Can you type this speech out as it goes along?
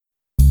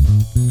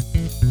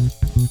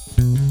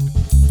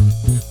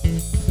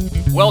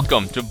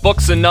Welcome to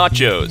Books and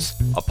Nachos,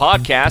 a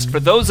podcast for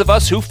those of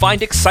us who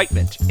find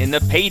excitement in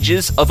the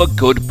pages of a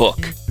good book.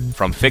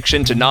 From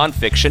fiction to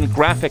nonfiction,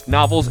 graphic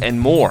novels, and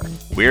more,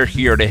 we're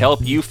here to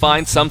help you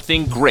find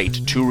something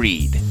great to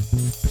read.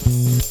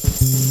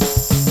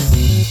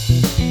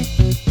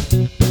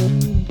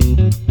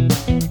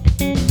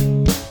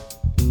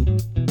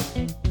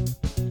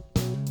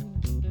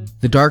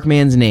 The Dark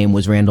Man's name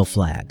was Randall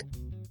Flagg.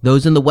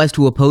 Those in the West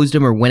who opposed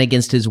him or went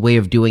against his way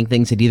of doing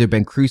things had either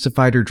been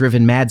crucified or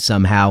driven mad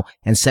somehow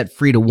and set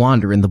free to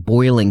wander in the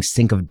boiling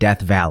sink of Death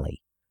Valley.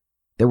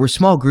 There were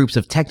small groups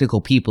of technical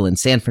people in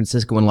San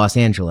Francisco and Los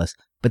Angeles,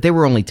 but they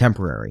were only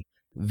temporary.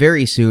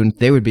 Very soon,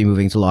 they would be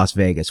moving to Las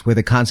Vegas, where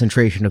the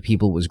concentration of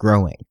people was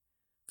growing.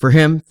 For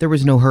him, there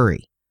was no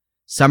hurry.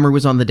 Summer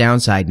was on the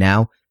downside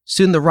now.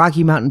 Soon the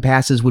Rocky Mountain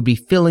passes would be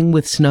filling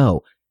with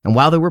snow, and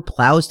while there were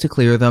plows to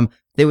clear them,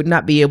 they would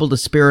not be able to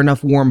spare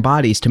enough warm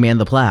bodies to man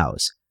the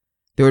plows.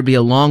 There would be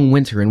a long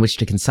winter in which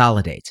to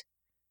consolidate.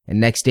 And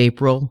next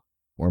April,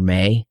 or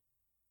May...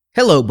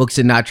 Hello, Books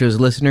and Nachos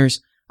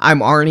listeners. I'm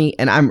Arnie,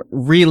 and I'm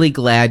really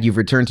glad you've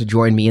returned to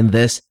join me in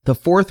this, the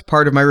fourth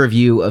part of my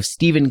review of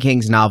Stephen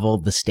King's novel,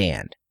 The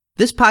Stand.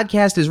 This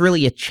podcast is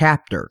really a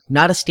chapter,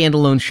 not a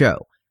standalone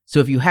show. So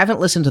if you haven't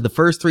listened to the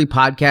first 3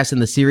 podcasts in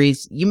the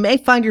series, you may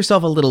find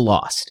yourself a little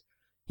lost.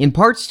 In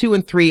parts 2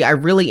 and 3, I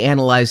really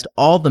analyzed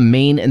all the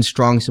main and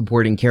strong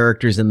supporting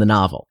characters in the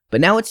novel.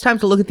 But now it's time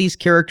to look at these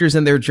characters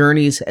and their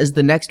journeys as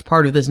the next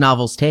part of this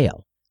novel's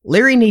tale.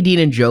 Larry, Nadine,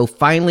 and Joe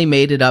finally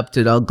made it up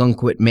to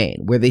Algonquin,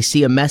 Maine, where they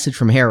see a message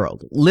from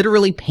Harold,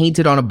 literally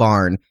painted on a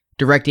barn,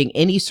 directing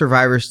any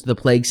survivors to the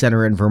plague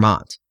center in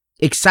Vermont.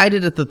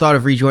 Excited at the thought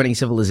of rejoining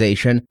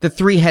civilization, the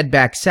 3 head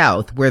back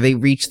south, where they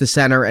reach the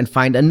center and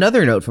find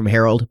another note from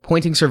Harold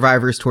pointing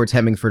survivors towards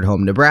Hemingford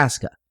Home,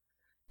 Nebraska.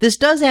 This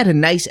does add a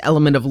nice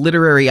element of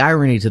literary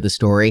irony to the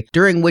story,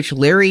 during which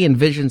Larry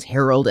envisions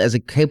Harold as a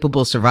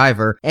capable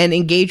survivor and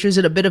engages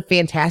in a bit of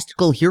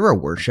fantastical hero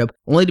worship,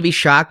 only to be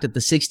shocked at the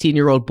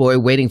 16-year-old boy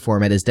waiting for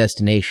him at his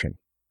destination.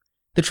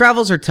 The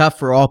travels are tough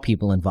for all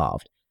people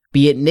involved,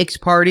 be it Nick's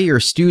party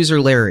or Stu's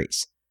or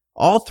Larry's.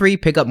 All 3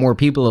 pick up more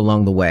people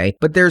along the way,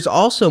 but there's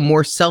also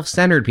more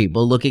self-centered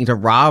people looking to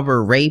rob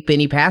or rape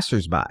any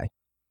passersby.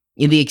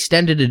 In the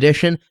extended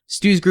edition,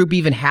 Stu's group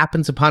even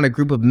happens upon a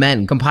group of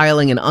men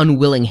compiling an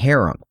unwilling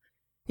harem.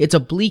 It's a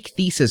bleak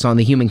thesis on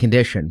the human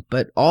condition,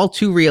 but all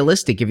too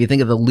realistic if you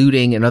think of the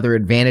looting and other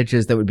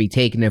advantages that would be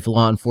taken if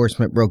law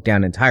enforcement broke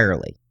down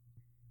entirely.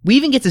 We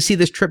even get to see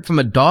this trip from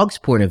a dog's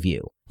point of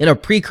view. In a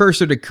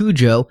precursor to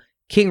Cujo,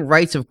 King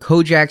writes of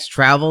Kojak's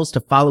travels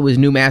to follow his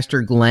new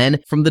master Glenn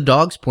from the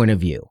dog's point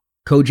of view.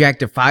 Kojak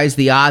defies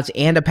the odds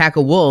and a pack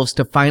of wolves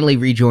to finally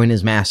rejoin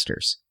his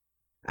masters.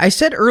 I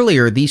said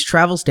earlier these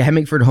travels to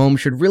Hemingford Home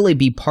should really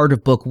be part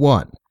of Book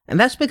 1, and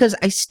that's because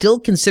I still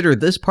consider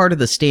this part of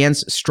the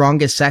Stand's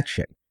strongest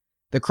section.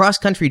 The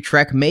cross-country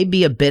trek may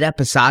be a bit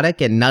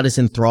episodic and not as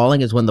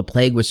enthralling as when the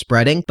plague was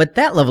spreading, but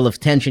that level of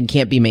tension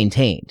can't be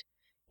maintained.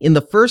 In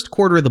the first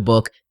quarter of the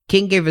book,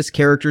 King gave us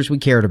characters we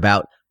cared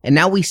about, and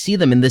now we see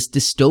them in this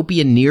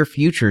dystopian near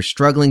future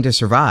struggling to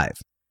survive.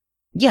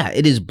 Yeah,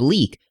 it is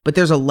bleak, but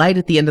there's a light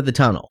at the end of the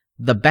tunnel,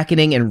 the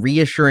beckoning and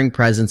reassuring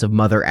presence of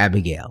Mother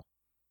Abigail.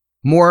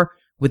 More,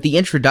 with the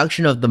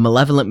introduction of the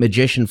malevolent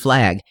magician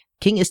Flagg,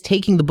 King is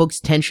taking the book's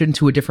tension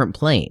to a different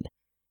plane.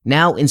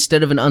 Now,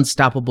 instead of an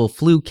unstoppable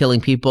flu killing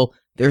people,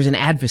 there's an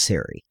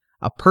adversary,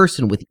 a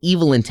person with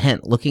evil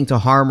intent looking to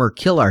harm or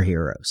kill our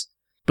heroes.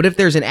 But if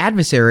there's an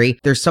adversary,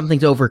 there's something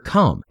to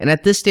overcome, and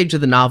at this stage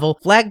of the novel,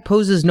 Flagg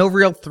poses no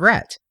real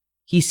threat.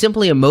 He's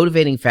simply a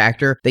motivating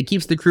factor that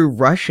keeps the crew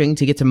rushing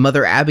to get to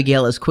Mother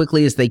Abigail as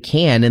quickly as they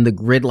can in the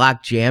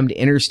gridlock-jammed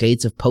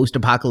interstates of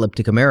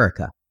post-apocalyptic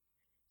America.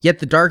 Yet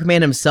the Dark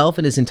Man himself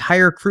and his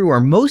entire crew are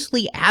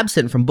mostly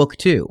absent from Book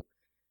 2.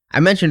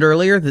 I mentioned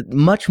earlier that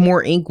much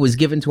more ink was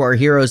given to our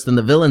heroes than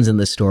the villains in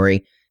this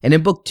story, and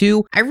in Book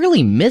 2, I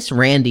really miss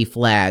Randy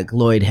Flagg,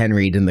 Lloyd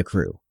Henreid, and the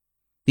crew.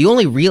 The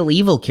only real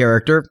evil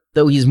character,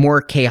 though he's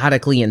more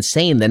chaotically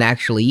insane than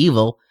actually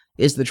evil,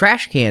 is the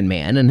Trash Can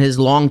Man and his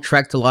long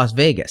trek to Las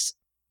Vegas.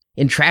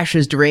 In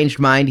Trash's deranged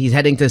mind, he's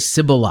heading to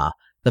Cibola,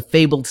 the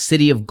fabled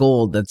city of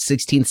gold that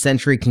 16th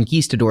century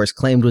conquistadors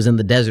claimed was in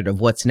the desert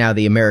of what's now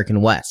the American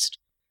West.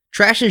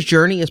 Trash's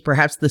journey is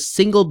perhaps the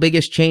single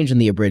biggest change in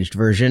the abridged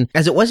version,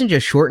 as it wasn't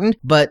just shortened,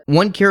 but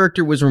one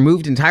character was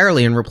removed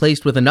entirely and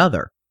replaced with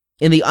another.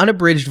 In the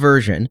unabridged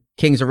version,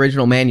 King's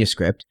original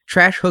manuscript,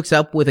 Trash hooks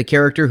up with a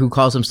character who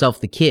calls himself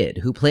the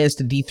Kid, who plans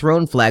to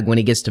dethrone Flagg when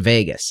he gets to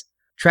Vegas.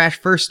 Trash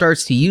first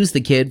starts to use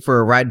the Kid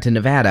for a ride to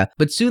Nevada,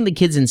 but soon the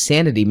Kid's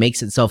insanity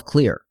makes itself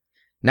clear.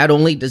 Not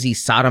only does he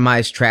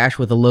sodomize Trash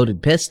with a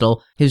loaded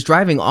pistol, his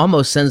driving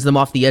almost sends them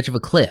off the edge of a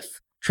cliff.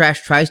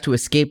 Trash tries to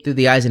escape through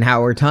the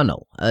Eisenhower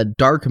Tunnel, a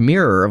dark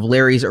mirror of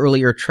Larry's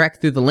earlier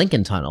trek through the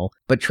Lincoln Tunnel,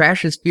 but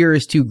Trash's fear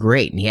is too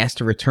great and he has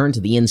to return to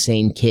the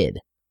insane Kid.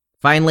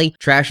 Finally,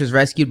 Trash is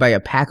rescued by a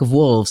pack of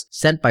wolves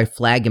sent by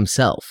Flagg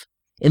himself.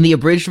 In the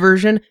abridged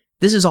version,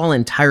 this is all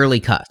entirely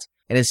cut,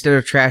 and instead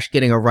of Trash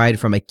getting a ride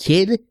from a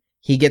Kid,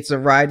 He gets a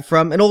ride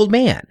from an old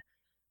man,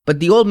 but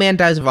the old man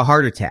dies of a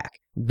heart attack.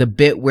 The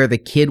bit where the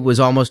kid was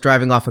almost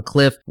driving off a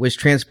cliff was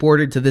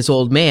transported to this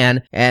old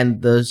man,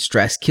 and the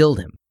stress killed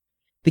him.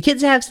 The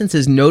kid's absence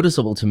is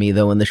noticeable to me,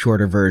 though, in the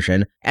shorter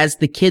version, as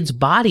the kid's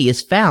body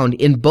is found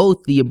in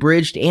both the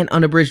abridged and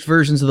unabridged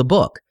versions of the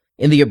book.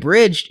 In the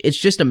abridged, it's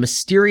just a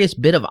mysterious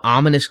bit of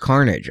ominous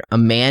carnage, a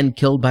man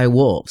killed by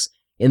wolves.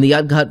 In the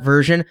uncut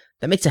version,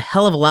 that makes a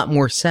hell of a lot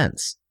more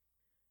sense.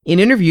 In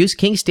interviews,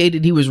 King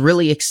stated he was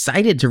really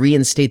excited to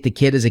reinstate the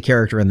kid as a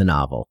character in the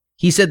novel.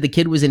 He said the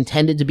kid was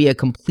intended to be a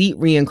complete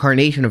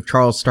reincarnation of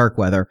Charles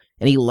Starkweather,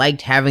 and he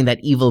liked having that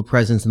evil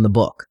presence in the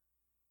book.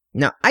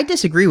 Now, I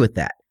disagree with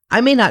that. I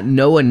may not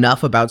know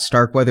enough about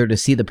Starkweather to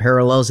see the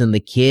parallels in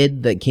the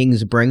kid that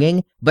King's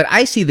bringing, but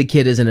I see the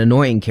kid as an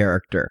annoying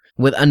character,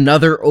 with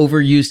another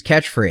overused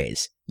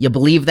catchphrase. You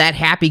believe that,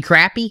 happy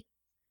crappy?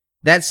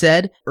 That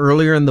said,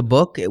 earlier in the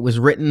book, it was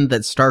written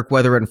that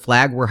Starkweather and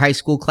Flagg were high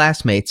school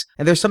classmates,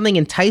 and there's something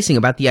enticing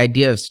about the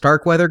idea of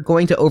Starkweather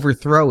going to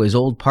overthrow his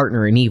old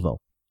partner in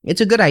evil.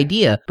 It's a good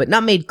idea, but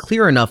not made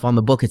clear enough on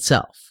the book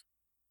itself.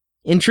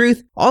 In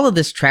truth, all of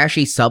this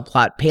trashy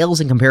subplot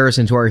pales in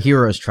comparison to our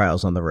hero's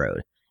trials on the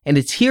road, and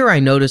it's here I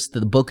noticed that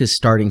the book is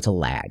starting to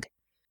lag.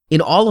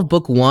 In all of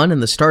Book 1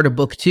 and the start of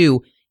Book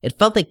 2, it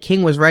felt like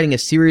King was writing a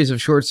series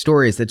of short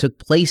stories that took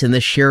place in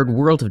this shared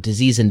world of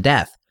disease and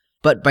death.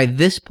 But by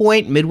this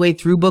point, midway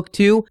through Book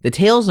 2, the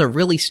tales are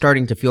really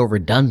starting to feel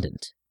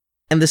redundant.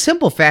 And the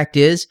simple fact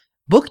is,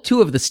 Book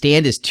 2 of The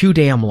Stand is too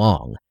damn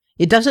long.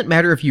 It doesn't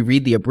matter if you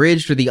read the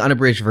abridged or the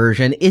unabridged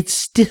version, it's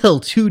still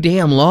too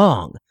damn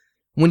long.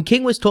 When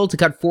King was told to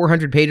cut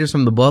 400 pages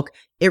from the book,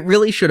 it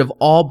really should have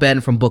all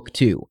been from Book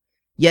 2.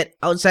 Yet,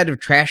 outside of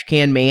Trash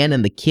Can Man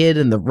and the kid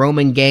and the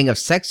Roman gang of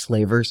sex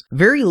slavers,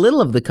 very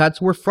little of the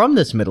cuts were from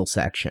this middle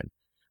section.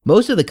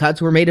 Most of the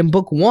cuts were made in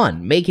Book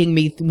 1, making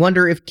me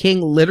wonder if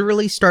King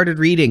literally started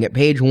reading at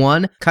page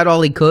 1, cut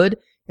all he could,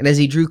 and as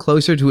he drew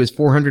closer to his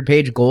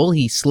 400-page goal,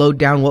 he slowed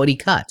down what he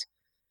cut.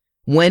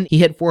 When he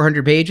hit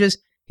 400 pages,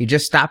 he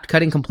just stopped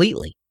cutting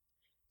completely.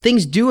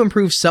 Things do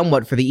improve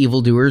somewhat for the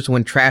evildoers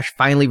when Trash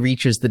finally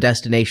reaches the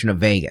destination of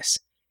Vegas.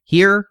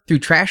 Here, through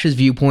Trash's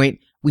viewpoint,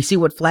 we see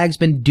what Flagg's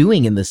been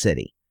doing in the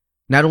city.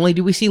 Not only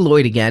do we see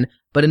Lloyd again,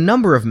 but a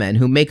number of men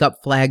who make up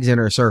Flagg's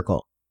inner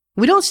circle.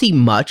 We don't see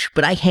much,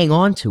 but I hang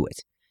on to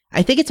it.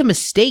 I think it's a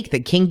mistake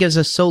that King gives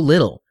us so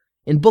little.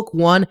 In Book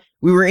 1,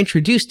 we were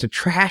introduced to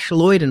Trash,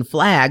 Lloyd, and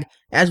Flagg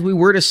as we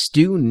were to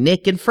Stu,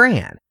 Nick, and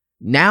Fran.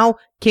 Now,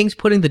 King's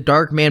putting the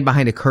dark man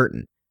behind a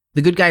curtain.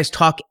 The good guys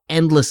talk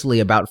endlessly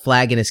about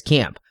Flagg and his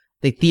camp.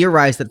 They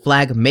theorize that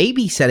Flagg may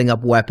be setting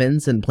up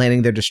weapons and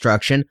planning their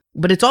destruction,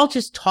 but it's all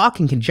just talk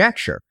and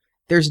conjecture.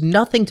 There's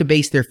nothing to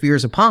base their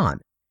fears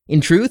upon.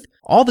 In truth,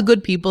 all the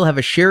good people have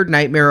a shared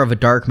nightmare of a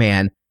dark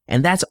man,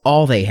 and that's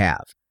all they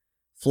have.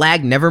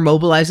 Flagg never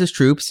mobilizes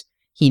troops.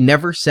 He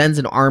never sends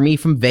an army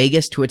from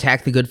Vegas to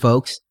attack the good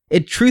folks.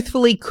 It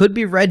truthfully could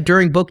be read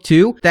during Book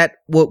 2 that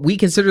what we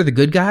consider the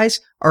good guys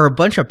are a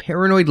bunch of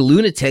paranoid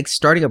lunatics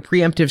starting a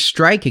preemptive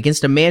strike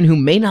against a man who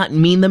may not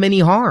mean them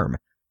any harm.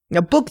 Now,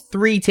 Book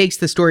 3 takes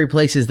the story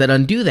places that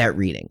undo that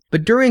reading,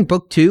 but during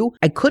Book 2,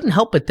 I couldn't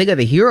help but think of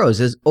the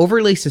heroes as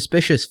overly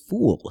suspicious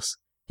fools.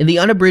 In the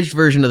unabridged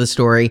version of the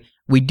story,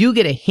 we do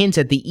get a hint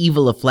at the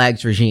evil of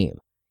Flagg's regime.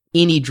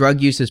 Any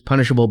drug use is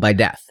punishable by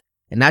death,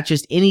 and not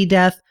just any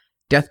death,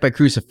 death by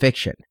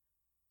crucifixion.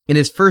 In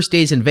his first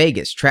days in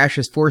Vegas, Trash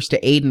is forced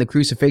to aid in the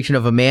crucifixion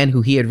of a man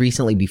who he had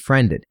recently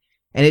befriended,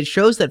 and it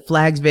shows that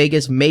Flagg's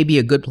Vegas may be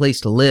a good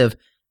place to live,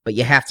 but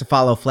you have to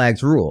follow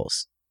Flagg's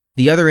rules.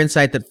 The other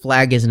insight that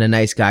Flagg isn't a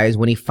nice guy is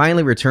when he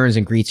finally returns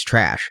and greets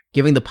Trash,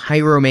 giving the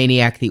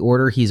pyromaniac the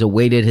order he's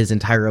awaited his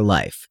entire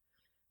life.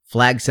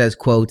 Flagg says,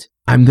 quote,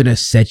 "I'm gonna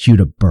set you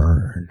to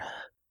burn,"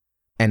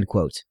 end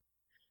quote.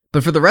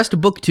 But for the rest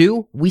of Book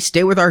 2, we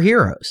stay with our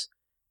heroes.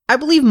 I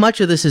believe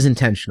much of this is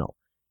intentional.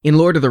 In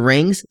Lord of the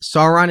Rings,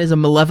 Sauron is a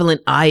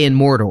malevolent eye in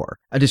Mordor,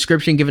 a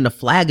description given to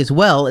Flagg as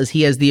well as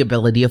he has the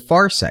ability of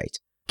farsight.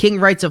 King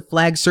writes of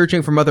Flagg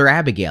searching for Mother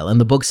Abigail,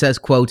 and the book says,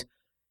 quote,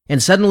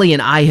 "And suddenly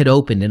an eye had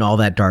opened in all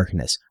that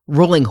darkness,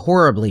 rolling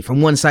horribly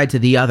from one side to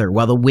the other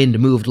while the wind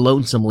moved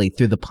lonesomely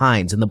through the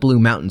pines and the blue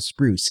mountain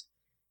spruce.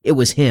 It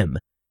was him,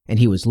 and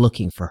he was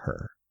looking for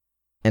her."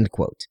 End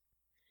quote.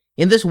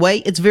 In this way,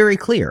 it's very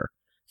clear.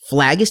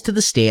 Flagg is to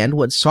the Stand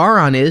what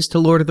Sauron is to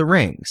Lord of the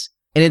Rings.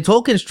 And in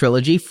Tolkien's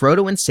trilogy,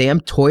 Frodo and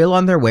Sam toil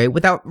on their way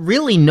without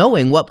really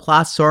knowing what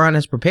plots Sauron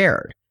has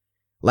prepared.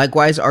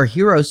 Likewise, our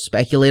heroes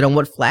speculate on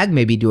what Flagg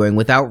may be doing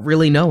without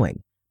really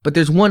knowing. But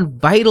there's one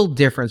vital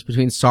difference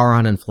between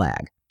Sauron and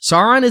Flagg.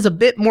 Sauron is a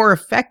bit more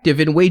effective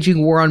in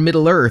waging war on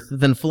Middle-earth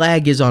than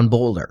Flagg is on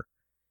Boulder.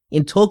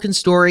 In Tolkien's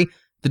story,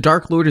 the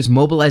Dark Lord is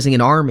mobilizing an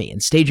army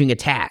and staging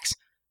attacks,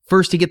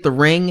 first to get the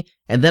ring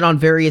and then on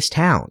various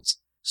towns.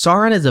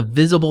 Sauron is a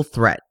visible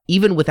threat,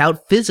 even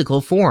without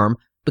physical form,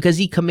 because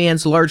he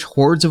commands large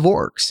hordes of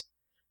orcs.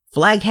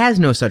 Flagg has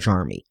no such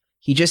army.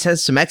 He just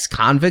has some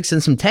ex-convicts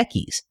and some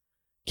techies.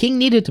 King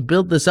needed to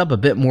build this up a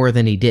bit more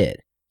than he did.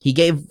 He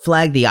gave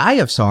Flagg the eye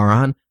of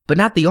Sauron, but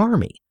not the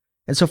army.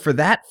 And so for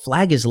that,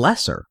 Flagg is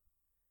lesser.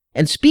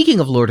 And speaking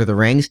of Lord of the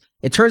Rings,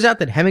 it turns out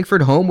that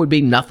Hemmingford Home would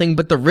be nothing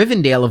but the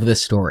Rivendell of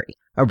this story,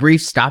 a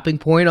brief stopping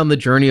point on the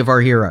journey of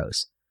our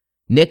heroes.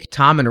 Nick,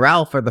 Tom, and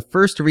Ralph are the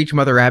first to reach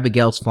Mother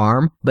Abigail's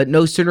farm, but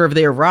no sooner have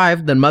they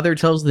arrived than Mother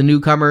tells the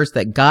newcomers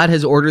that God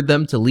has ordered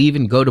them to leave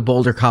and go to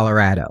Boulder,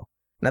 Colorado.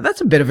 Now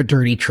that's a bit of a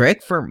dirty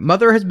trick, for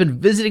Mother has been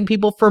visiting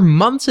people for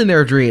months in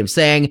their dreams,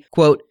 saying,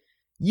 quote,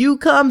 "You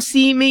come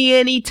see me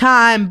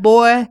anytime,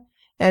 boy,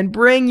 and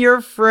bring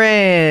your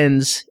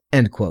friends,"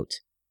 end quote.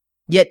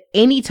 Yet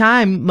any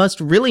time must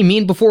really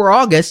mean before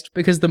August,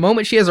 because the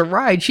moment she has a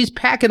ride, she's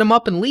packing them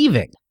up and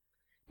leaving.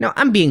 Now,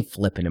 I'm being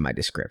flippant in my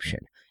description.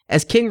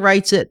 As King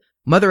writes it,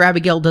 Mother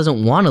Abigail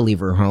doesn't want to leave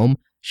her home.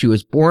 She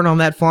was born on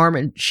that farm,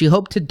 and she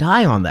hoped to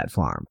die on that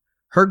farm.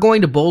 Her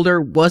going to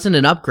Boulder wasn't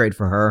an upgrade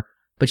for her,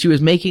 but she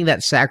was making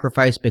that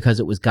sacrifice because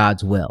it was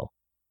God's will.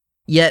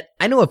 Yet,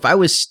 I know if I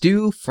was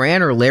Stu,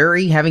 Fran, or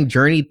Larry, having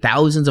journeyed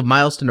thousands of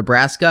miles to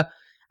Nebraska,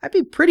 I'd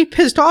be pretty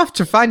pissed off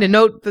to find a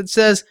note that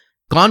says,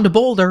 "Gone to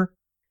Boulder."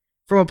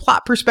 From a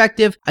plot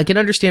perspective, I can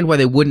understand why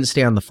they wouldn't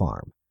stay on the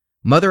farm.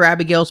 Mother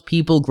Abigail's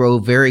people grow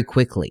very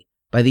quickly.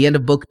 By the end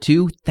of Book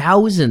 2,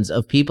 thousands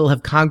of people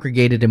have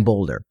congregated in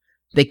Boulder.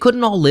 They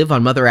couldn't all live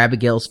on Mother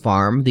Abigail's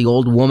farm, the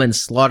old woman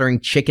slaughtering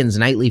chickens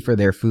nightly for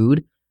their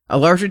food. A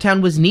larger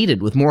town was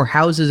needed with more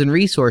houses and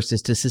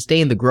resources to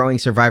sustain the growing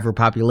survivor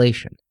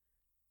population.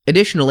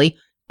 Additionally,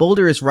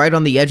 Boulder is right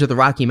on the edge of the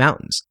Rocky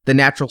Mountains, the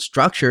natural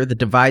structure that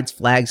divides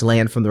Flagg's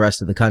land from the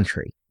rest of the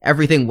country.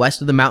 Everything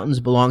west of the mountains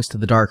belongs to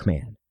the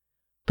Darkman.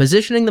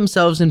 Positioning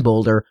themselves in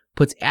Boulder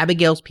puts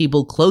Abigail's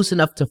people close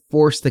enough to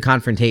force the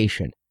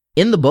confrontation.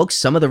 In the books,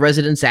 some of the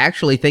residents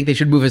actually think they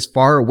should move as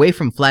far away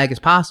from Flagg as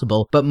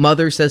possible, but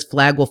Mother says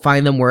Flagg will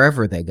find them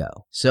wherever they go,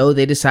 so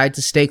they decide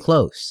to stay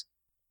close.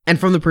 And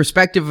from the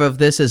perspective of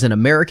this as an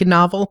American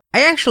novel,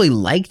 I actually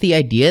like the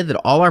idea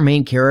that all our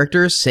main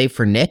characters, save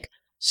for Nick,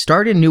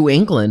 start in New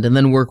England and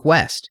then work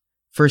west,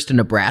 first in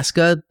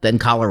Nebraska, then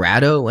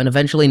Colorado, and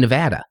eventually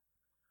Nevada.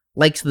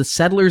 Like the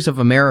settlers of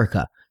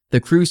America, the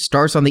crew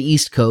starts on the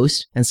East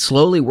Coast and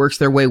slowly works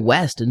their way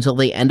west until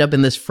they end up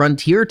in this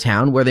frontier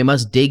town where they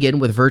must dig in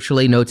with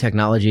virtually no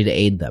technology to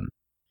aid them.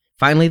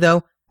 Finally,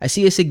 though, I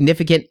see a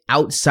significant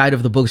outside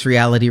of the book's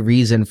reality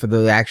reason for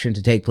the action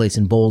to take place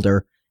in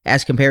Boulder,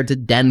 as compared to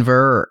Denver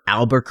or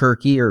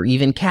Albuquerque or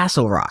even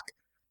Castle Rock.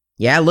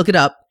 Yeah, look it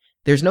up.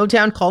 There's no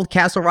town called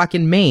Castle Rock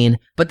in Maine,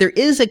 but there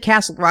is a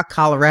Castle Rock,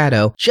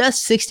 Colorado,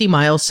 just 60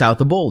 miles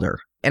south of Boulder.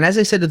 And as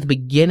I said at the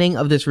beginning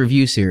of this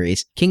review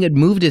series, King had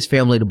moved his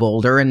family to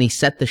Boulder and he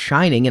set The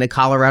Shining in a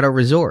Colorado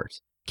resort.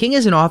 King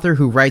is an author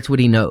who writes what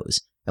he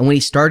knows, and when he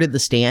started The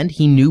Stand,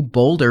 he knew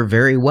Boulder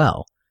very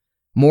well.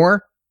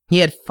 More, he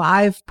had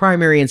 5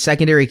 primary and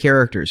secondary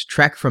characters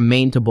trek from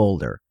Maine to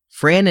Boulder.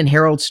 Fran and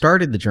Harold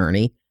started the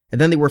journey,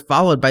 and then they were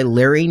followed by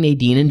Larry,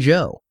 Nadine, and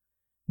Joe.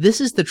 This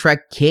is the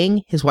trek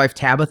King, his wife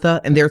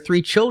Tabitha, and their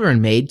 3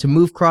 children made to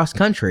move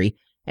cross-country,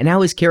 and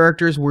now his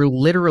characters were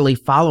literally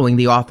following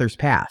the author's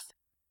path.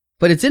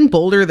 But it's in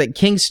Boulder that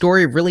King's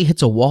story really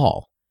hits a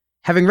wall.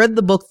 Having read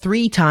the book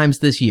 3 times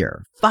this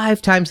year,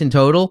 5 times in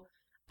total,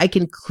 I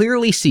can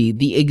clearly see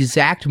the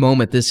exact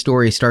moment this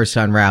story starts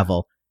to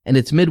unravel, and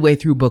it's midway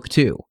through Book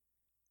 2.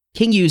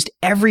 King used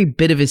every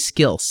bit of his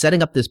skill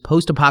setting up this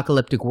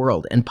post-apocalyptic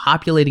world and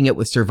populating it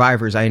with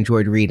survivors I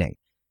enjoyed reading.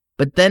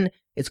 But then,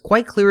 it's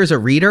quite clear as a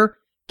reader,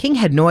 King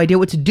had no idea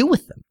what to do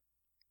with them.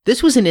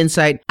 This was an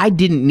insight I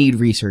didn't need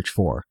research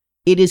for.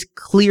 It is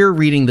clear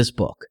reading this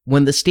book.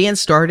 When The Stand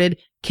started,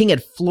 King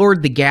had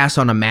floored the gas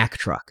on a Mack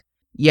truck.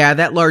 Yeah,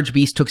 that large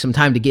beast took some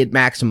time to get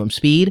maximum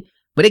speed,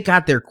 but it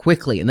got there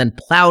quickly and then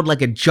plowed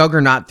like a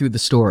juggernaut through the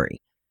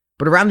story.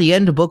 But around the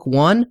end of Book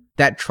 1,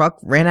 that truck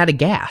ran out of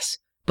gas,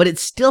 but it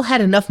still had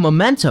enough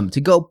momentum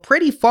to go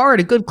pretty far at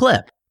a good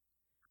clip.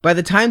 By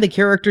the time the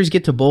characters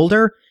get to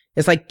Boulder,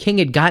 it's like King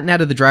had gotten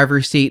out of the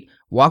driver's seat,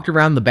 walked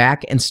around the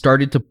back, and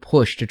started to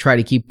push to try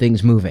to keep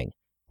things moving.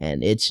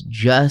 And it's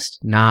just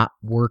not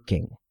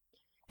working.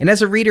 And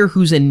as a reader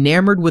who's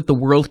enamored with the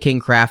world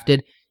King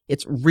crafted,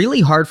 it's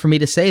really hard for me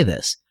to say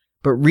this,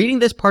 but reading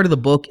this part of the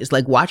book is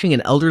like watching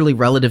an elderly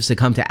relative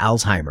succumb to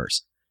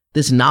Alzheimer's.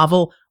 This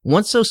novel,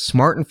 once so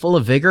smart and full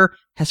of vigor,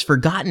 has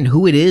forgotten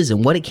who it is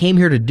and what it came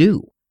here to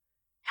do.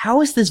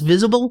 How is this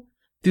visible?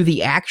 Through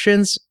the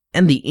actions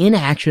and the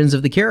inactions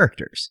of the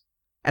characters.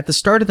 At the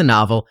start of the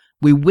novel,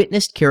 we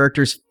witnessed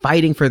characters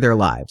fighting for their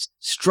lives,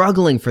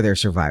 struggling for their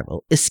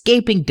survival,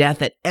 escaping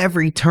death at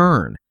every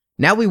turn.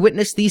 Now we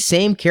witness these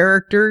same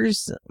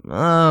characters,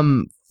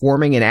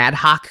 forming an ad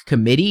hoc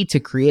committee to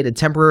create a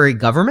temporary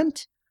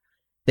government.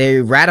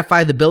 They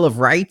ratify the Bill of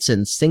Rights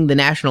and sing the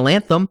national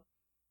anthem.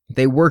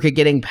 They work at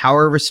getting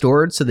power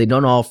restored so they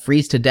don't all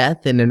freeze to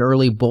death in an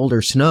early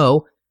Boulder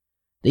snow.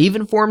 They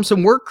even form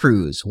some work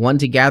crews, one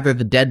to gather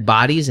the dead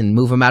bodies and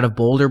move them out of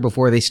Boulder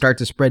before they start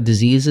to spread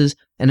diseases,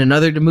 and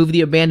another to move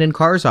the abandoned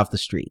cars off the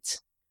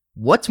streets.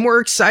 What's more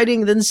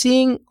exciting than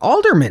seeing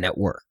aldermen at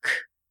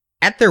work?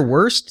 At their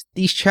worst,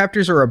 these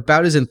chapters are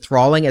about as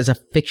enthralling as a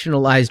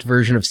fictionalized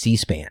version of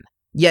C-SPAN.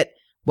 Yet,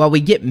 while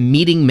we get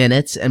meeting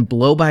minutes and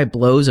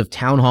blow-by-blows of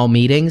town hall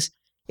meetings,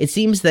 it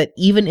seems that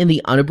even in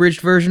the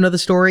unabridged version of the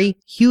story,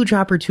 huge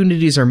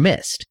opportunities are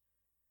missed.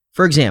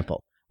 For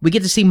example, we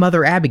get to see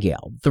Mother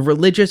Abigail, the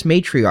religious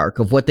matriarch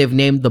of what they've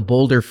named the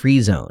Boulder Free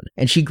Zone,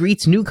 and she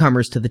greets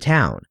newcomers to the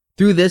town.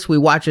 Through this, we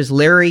watch as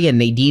Larry and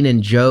Nadine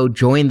and Joe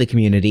join the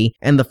community,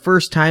 and the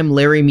first time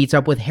Larry meets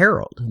up with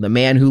Harold, the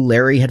man who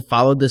Larry had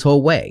followed this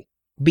whole way.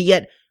 But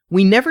yet,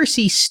 we never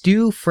see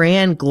Stu,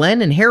 Fran,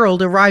 Glenn, and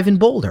Harold arrive in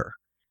Boulder.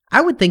 I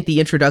would think the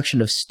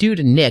introduction of Stu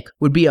to Nick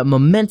would be a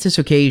momentous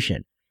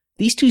occasion.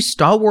 These two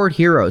stalwart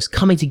heroes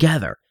coming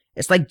together.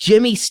 It's like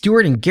Jimmy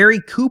Stewart and Gary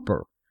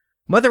Cooper.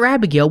 Mother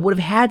Abigail would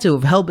have had to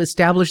have helped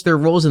establish their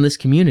roles in this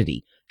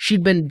community.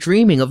 She'd been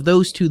dreaming of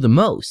those two the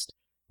most.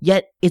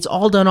 Yet, it's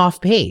all done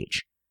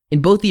off-page.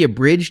 In both the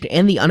abridged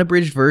and the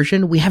unabridged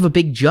version, we have a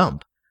big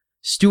jump.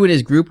 Stu and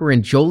his group are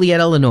in Joliet,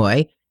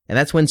 Illinois, and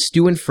that's when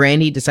Stu and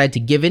Franny decide to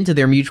give in to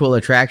their mutual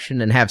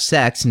attraction and have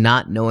sex,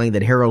 not knowing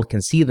that Harold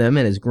can see them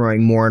and is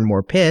growing more and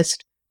more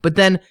pissed. But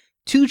then,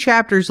 2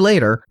 chapters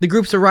later, the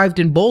group's arrived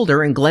in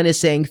Boulder and Glenn is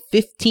saying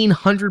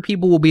 1,500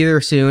 people will be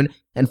there soon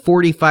and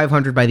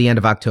 4,500 by the end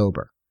of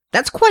October.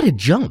 That's quite a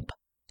jump.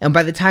 And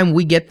by the time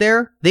we get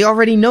there, they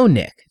already know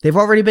Nick. They've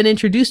already been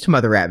introduced to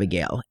Mother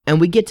Abigail,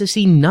 and we get to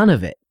see none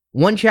of it.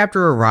 1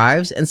 chapter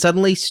arrives, and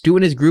suddenly Stu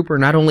and his group are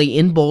not only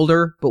in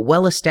Boulder, but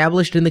well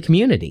established in the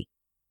community.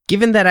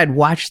 Given that I'd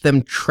watched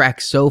them trek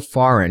so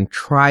far and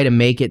try to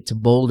make it to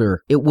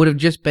Boulder, it would have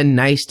just been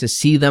nice to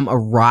see them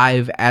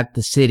arrive at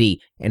the city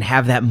and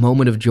have that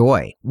moment of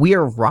joy. We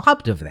are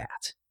robbed of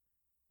that.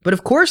 But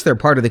of course they're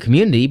part of the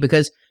community,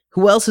 because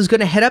who else is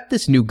going to head up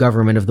this new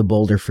government of the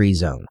Boulder Free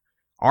Zone?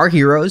 Our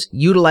heroes,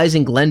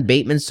 utilizing Glenn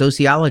Bateman's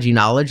sociology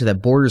knowledge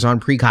that borders on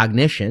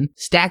precognition,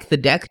 stack the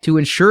deck to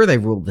ensure they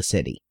rule the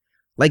city.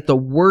 Like the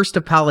worst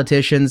of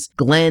politicians,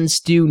 Glenn,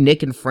 Stu,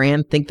 Nick, and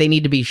Fran think they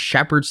need to be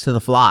shepherds to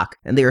the flock,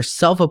 and they are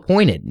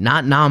self-appointed,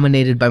 not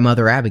nominated by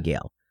Mother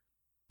Abigail.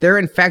 They're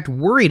in fact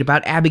worried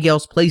about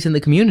Abigail's place in the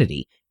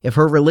community, if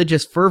her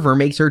religious fervor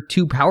makes her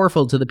too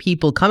powerful to the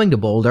people coming to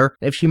Boulder,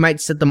 if she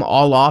might set them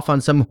all off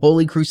on some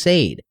holy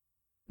crusade.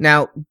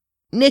 Now,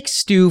 Nick,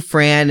 Stu,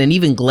 Fran, and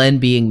even Glenn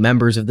being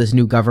members of this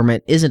new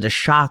government isn't a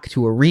shock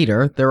to a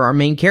reader. They're our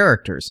main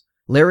characters.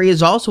 Larry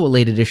is also a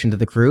late addition to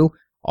the crew,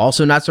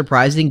 also not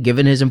surprising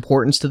given his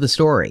importance to the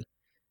story.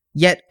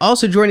 Yet,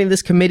 also joining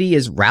this committee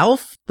is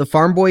Ralph, the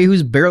farm boy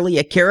who's barely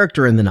a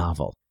character in the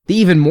novel. The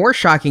even more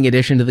shocking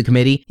addition to the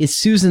committee is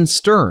Susan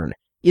Stern.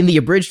 In the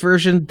abridged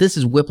version, this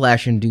is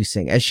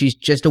whiplash-inducing, as she's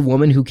just a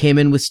woman who came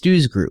in with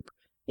Stu's group.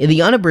 In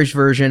the unabridged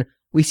version,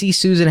 we see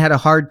Susan had a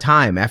hard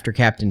time after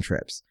Captain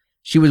Trips.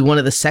 She was one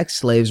of the sex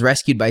slaves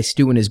rescued by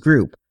Stu and his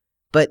group.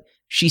 But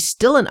she's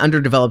still an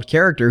underdeveloped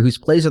character whose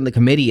place on the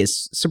committee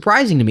is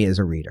surprising to me as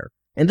a reader.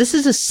 And this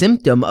is a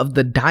symptom of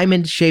the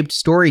diamond-shaped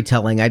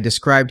storytelling I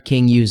described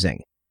King using.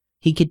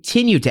 He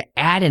continued to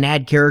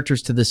add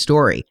characters to the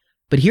story,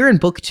 but here in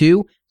Book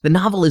 2, the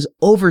novel is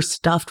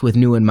overstuffed with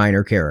new and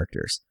minor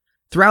characters.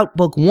 Throughout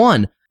Book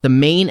 1, the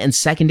main and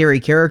secondary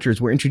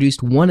characters were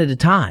introduced one at a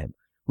time.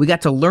 We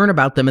got to learn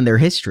about them and their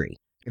history.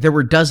 There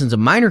were dozens of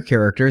minor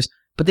characters,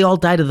 but they all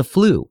died of the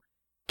flu.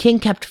 King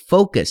kept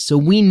focus, so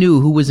we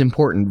knew who was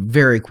important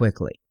very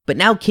quickly. But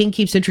now King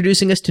keeps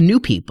introducing us to new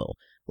people,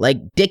 like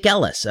Dick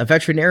Ellis, a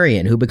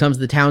veterinarian who becomes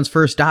the town's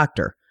first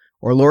doctor,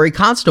 or Lori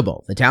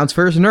Constable, the town's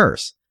first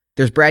nurse.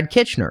 There's Brad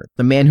Kitchener,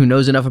 the man who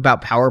knows enough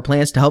about power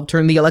plants to help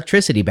turn the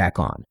electricity back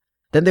on.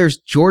 Then there's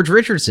George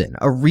Richardson,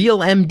 a real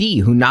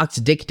MD who knocks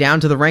Dick down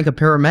to the rank of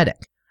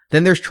paramedic.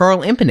 Then there's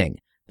Charles Impening,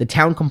 the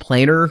town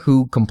complainer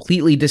who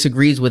completely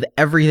disagrees with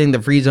everything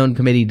the Free Zone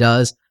Committee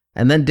does,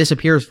 and then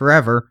disappears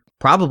forever,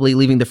 probably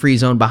leaving the Free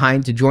Zone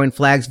behind to join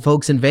Flag's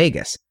folks in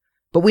Vegas.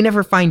 But we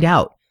never find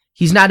out.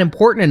 He's not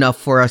important enough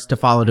for us to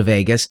follow to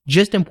Vegas,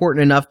 just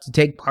important enough to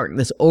take part in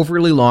this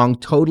overly long,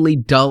 totally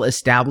dull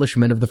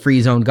establishment of the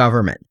Free Zone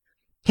government.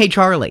 Hey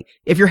Charlie,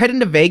 if you're heading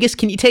to Vegas,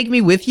 can you take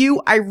me with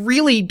you? I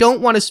really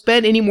don't want to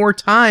spend any more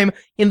time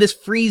in this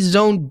Free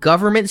Zone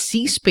government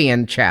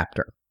C-SPAN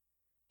chapter.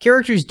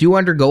 Characters do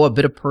undergo a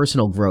bit of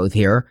personal growth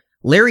here.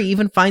 Larry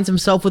even finds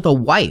himself with a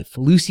wife,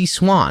 Lucy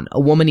Swan, a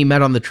woman he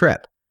met on the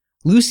trip.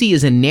 Lucy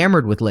is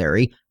enamored with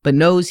Larry, but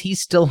knows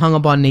he's still hung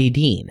up on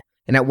Nadine.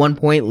 And at one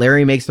point,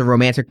 Larry makes the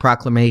romantic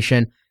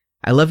proclamation,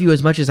 "I love you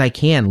as much as I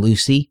can,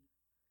 Lucy."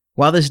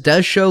 While this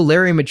does show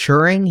Larry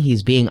maturing,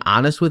 he's being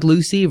honest with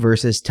Lucy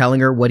versus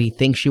telling her what he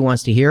thinks she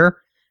wants to hear.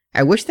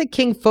 I wish that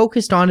King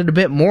focused on it a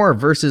bit more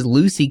versus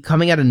Lucy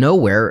coming out of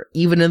nowhere,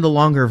 even in the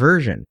longer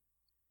version.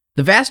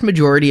 The vast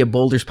majority of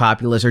Boulder's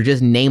populace are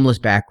just nameless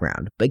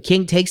background, but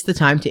King takes the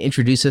time to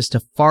introduce us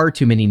to far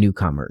too many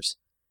newcomers.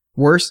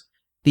 Worse,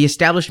 the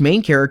established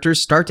main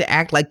characters start to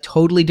act like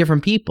totally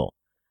different people.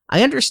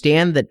 I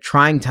understand that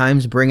trying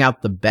times bring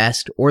out the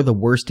best or the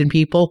worst in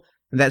people,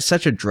 and that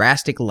such a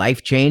drastic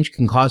life change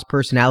can cause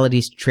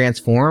personalities to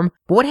transform,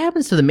 but what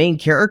happens to the main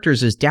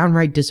characters is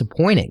downright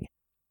disappointing.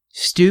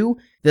 Stu,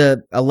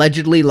 the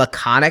allegedly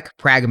laconic,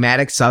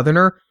 pragmatic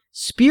Southerner,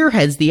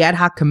 spearheads the ad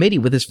hoc committee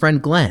with his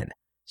friend Glenn.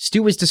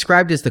 Stu was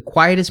described as the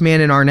quietest man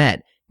in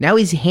Arnett. Now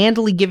he's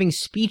handily giving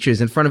speeches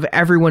in front of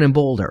everyone in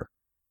Boulder.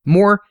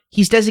 More,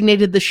 he's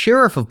designated the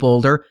sheriff of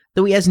Boulder,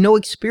 though he has no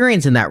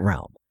experience in that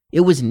realm.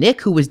 It was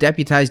Nick who was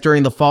deputized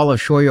during the fall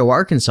of Shoyo,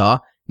 Arkansas.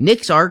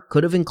 Nick's arc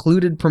could have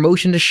included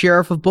promotion to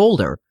sheriff of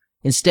Boulder.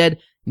 Instead,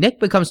 Nick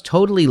becomes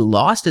totally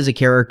lost as a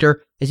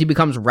character as he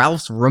becomes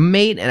Ralph's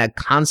roommate and a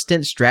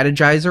constant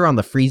strategizer on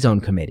the Free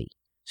Zone Committee.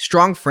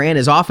 Strong Fran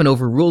is often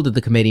overruled at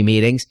the committee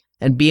meetings,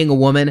 and being a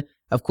woman,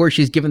 of course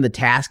she's given the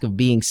task of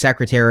being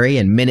secretary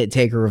and minute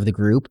taker of the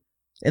group.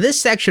 And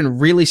this section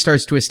really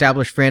starts to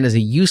establish Fran as a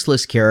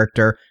useless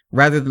character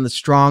rather than the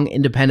strong,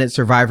 independent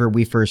survivor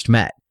we first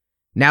met.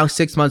 Now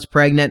 6 months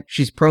pregnant,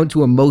 she's prone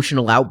to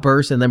emotional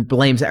outbursts and then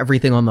blames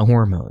everything on the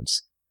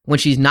hormones. When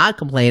she's not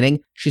complaining,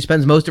 she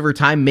spends most of her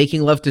time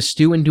making love to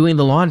Stu and doing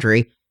the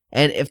laundry,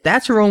 and if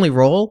that's her only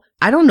role,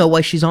 I don't know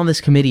why she's on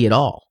this committee at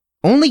all.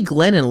 Only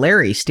Glenn and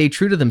Larry stay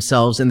true to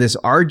themselves in this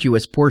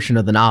arduous portion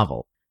of the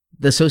novel.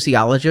 The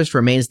sociologist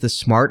remains the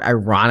smart,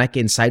 ironic,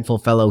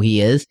 insightful fellow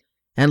he is,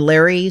 and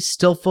Larry,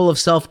 still full of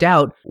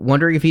self-doubt,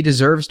 wondering if he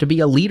deserves to be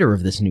a leader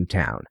of this new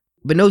town.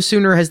 But no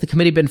sooner has the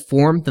committee been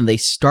formed than they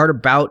start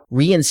about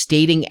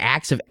reinstating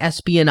acts of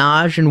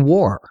espionage and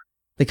war.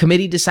 The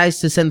committee decides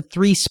to send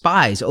 3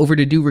 spies over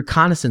to do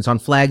reconnaissance on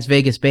Flag's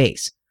Vegas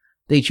base.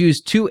 They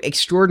choose 2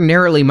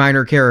 extraordinarily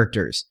minor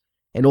characters,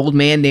 an old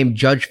man named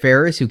Judge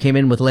Ferris, who came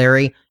in with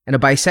Larry, and a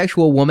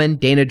bisexual woman,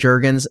 Dana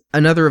Jurgens,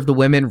 another of the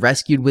women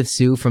rescued with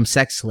Sue from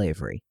sex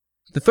slavery.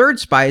 The 3rd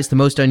spy is the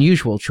most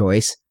unusual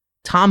choice,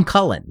 Tom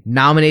Cullen,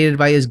 nominated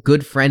by his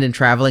good friend and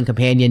traveling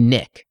companion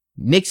Nick.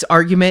 Nick's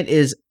argument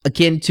is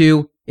akin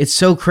to, it's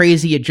so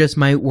crazy it just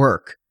might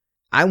work.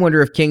 I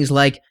wonder if King's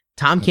like,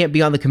 Tom can't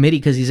be on the committee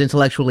because he's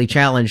intellectually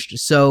challenged,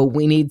 so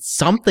we need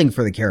something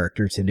for the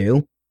character to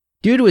do.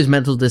 Due to his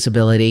mental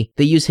disability,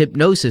 they use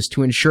hypnosis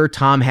to ensure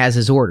Tom has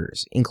his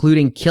orders,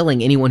 including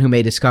killing anyone who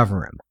may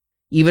discover him.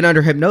 Even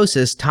under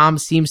hypnosis, Tom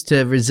seems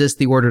to resist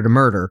the order to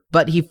murder,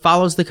 but he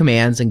follows the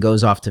commands and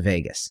goes off to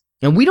Vegas.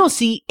 And we don't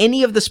see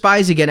any of the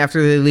spies again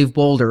after they leave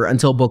Boulder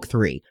until Book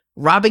 3,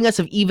 robbing us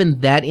of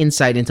even that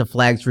insight into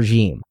Flag's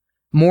regime.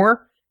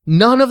 More,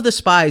 none of the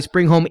spies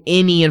bring home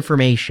any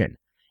information.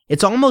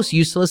 It's almost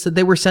useless that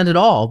they were sent at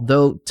all,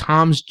 though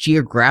Tom's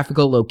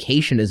geographical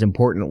location is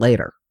important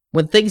later.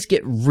 When things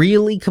get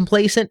really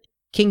complacent,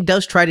 King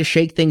does try to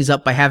shake things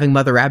up by having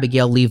Mother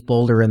Abigail leave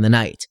Boulder in the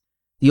night.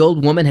 The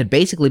old woman had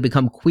basically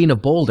become Queen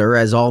of Boulder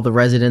as all the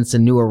residents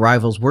and new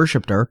arrivals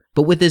worshipped her,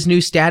 but with this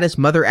new status,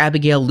 Mother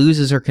Abigail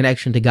loses her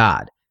connection to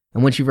God,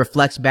 and when she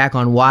reflects back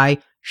on why,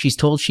 she's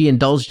told she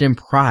indulged in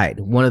pride,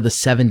 one of the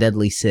 7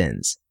 deadly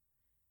sins.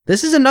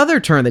 This is another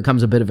turn that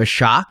comes a bit of a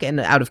shock and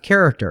out of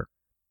character.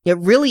 It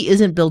really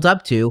isn't built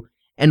up to,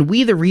 and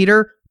we, the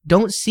reader,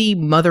 don't see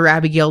Mother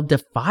Abigail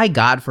defy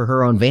God for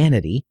her own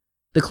vanity.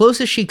 The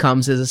closest she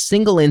comes is a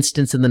single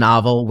instance in the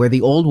novel where the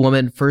old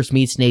woman first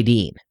meets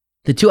Nadine.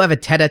 The two have a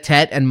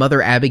tete-a-tete, and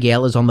Mother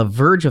Abigail is on the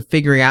verge of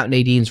figuring out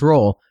Nadine's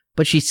role,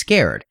 but she's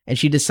scared, and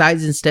she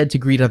decides instead to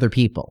greet other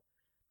people.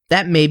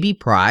 That may be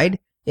pride,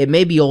 it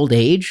may be old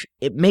age,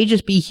 it may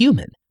just be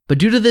human, but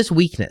due to this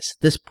weakness,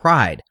 this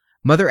pride,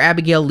 Mother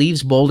Abigail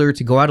leaves Boulder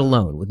to go out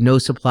alone with no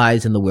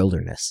supplies in the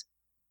wilderness.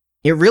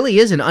 It really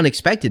is an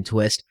unexpected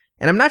twist,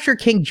 and I'm not sure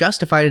King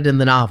justified it in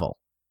the novel.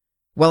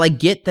 While I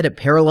get that it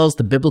parallels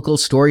the biblical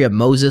story of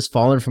Moses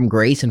fallen from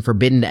grace and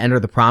forbidden to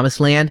enter the Promised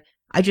Land,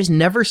 I just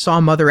never saw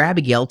Mother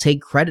Abigail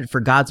take credit for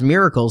God's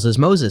miracles as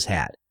Moses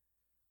had.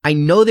 I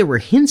know there were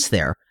hints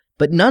there,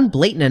 but none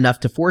blatant enough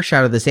to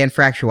foreshadow this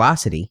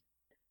anfractuosity.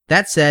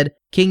 That said,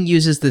 King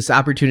uses this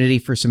opportunity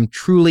for some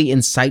truly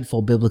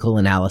insightful biblical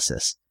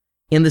analysis.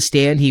 In The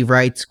Stand, he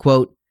writes,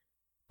 quote,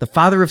 "The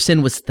father of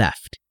sin was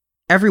theft.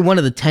 Every one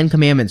of the 10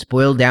 commandments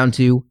boiled down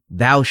to,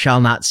 'Thou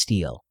shalt not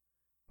steal.'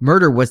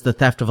 Murder was the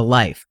theft of a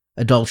life,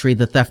 adultery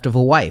the theft of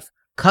a wife,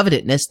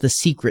 covetousness the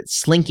secret,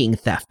 slinking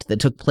theft that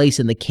took place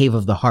in the cave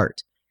of the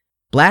heart.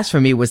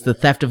 Blasphemy was the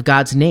theft of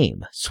God's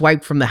name,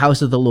 swiped from the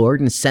house of the Lord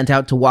and sent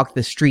out to walk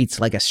the streets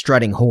like a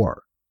strutting whore.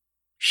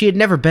 She had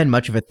never been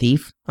much of a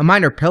thief, a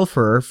minor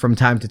pilferer from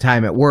time to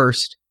time at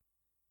worst.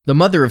 The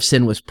mother of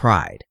sin was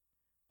pride.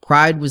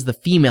 Pride was the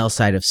female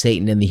side of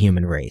Satan in the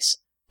human race,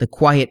 the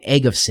quiet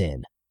egg of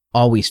sin,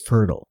 always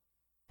fertile."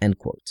 End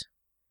quote.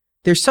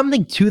 There's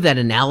something to that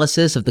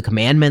analysis of the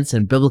commandments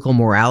and biblical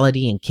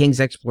morality, and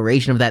King's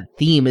exploration of that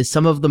theme is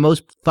some of the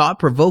most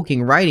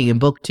thought-provoking writing in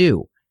Book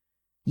 2.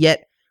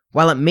 Yet,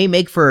 while it may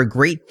make for a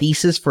great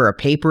thesis for a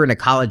paper in a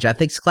college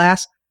ethics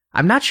class,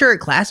 I'm not sure it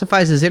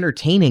classifies as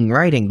entertaining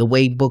writing the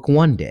way Book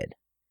 1 did.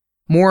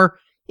 More,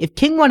 if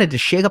King wanted to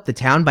shake up the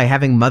town by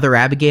having Mother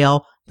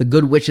Abigail, the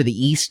Good Witch of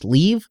the East,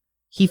 leave,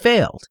 he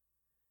failed.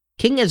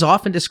 King has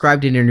often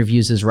described in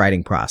interviews his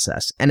writing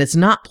process, and it's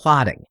not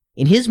plotting.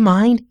 In his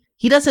mind,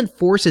 he doesn't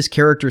force his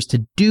characters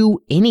to do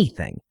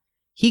anything.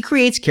 He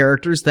creates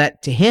characters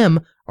that, to him,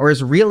 are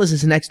as real as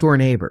his next-door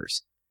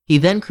neighbors. He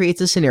then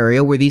creates a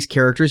scenario where these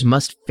characters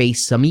must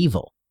face some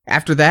evil.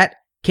 After that,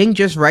 King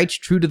just writes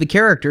true to the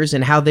characters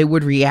and how they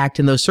would react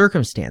in those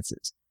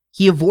circumstances.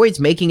 He avoids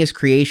making his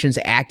creations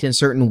act in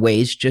certain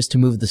ways just to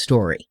move the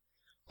story.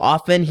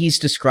 Often, he's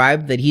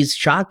described that he's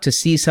shocked to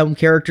see some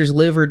characters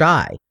live or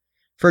die.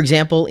 For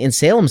example, in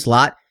Salem's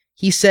Lot,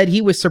 he said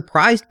he was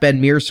surprised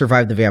Ben Mears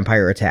survived the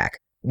vampire attack.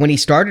 When he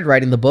started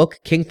writing the book,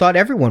 King thought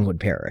everyone would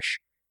perish.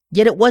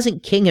 Yet it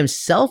wasn't King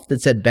himself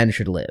that said Ben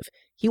should live.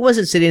 He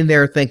wasn't sitting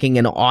there thinking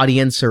an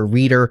audience or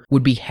reader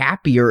would be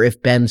happier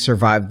if Ben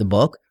survived the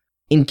book.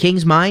 In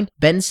King's mind,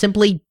 Ben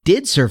simply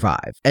did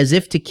survive, as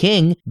if to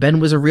King, Ben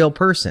was a real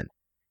person.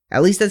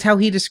 At least that's how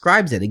he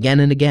describes it again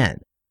and again.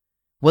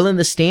 Well, in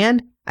The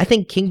Stand, I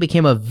think King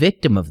became a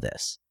victim of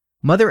this.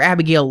 Mother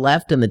Abigail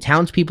left and the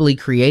townspeople he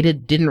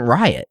created didn't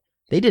riot.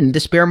 They didn't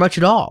despair much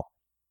at all.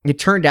 It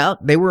turned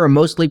out they were a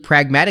mostly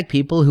pragmatic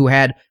people who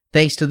had,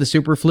 thanks to the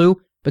superflu,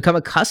 become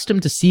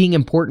accustomed to seeing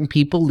important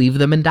people leave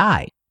them and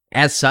die.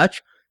 As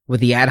such, with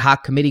the ad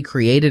hoc committee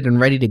created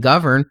and ready to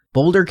govern,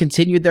 Boulder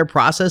continued their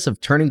process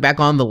of turning back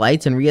on the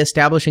lights and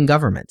reestablishing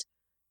government.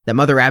 That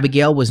Mother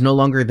Abigail was no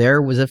longer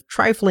there was a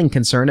trifling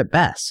concern at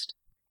best.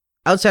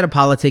 Outside of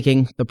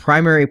politicking, the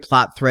primary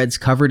plot threads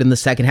covered in the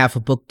second half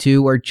of Book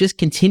 2 are just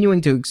continuing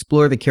to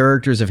explore the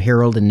characters of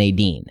Harold and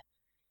Nadine.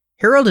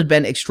 Harold had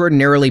been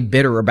extraordinarily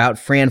bitter about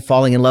Fran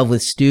falling in love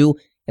with Stu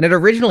and had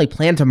originally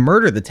planned to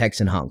murder the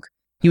Texan hunk.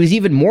 He was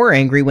even more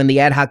angry when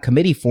the ad hoc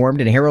committee formed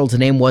and Harold's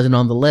name wasn't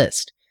on the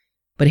list.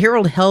 But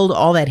Harold held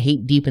all that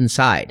hate deep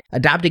inside,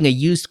 adopting a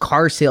used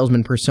car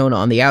salesman persona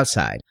on the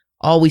outside,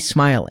 always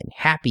smiling,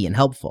 happy, and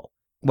helpful.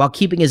 While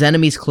keeping his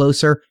enemies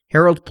closer,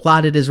 Harold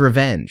plotted his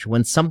revenge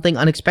when something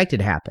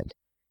unexpected happened.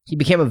 He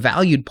became a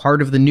valued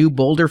part of the new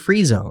Boulder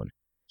Free Zone.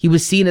 He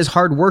was seen as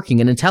hardworking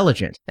and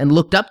intelligent, and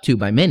looked up to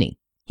by many.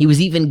 He was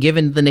even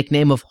given the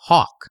nickname of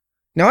Hawk.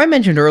 Now, I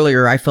mentioned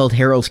earlier I felt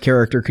Harold's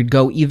character could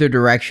go either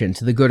direction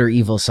to the good or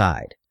evil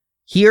side.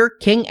 Here,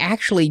 King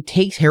actually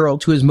takes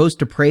Harold to his most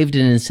depraved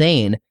and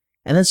insane,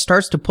 and then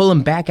starts to pull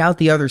him back out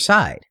the other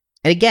side.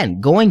 And again,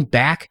 going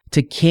back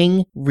to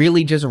King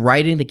really just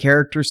writing the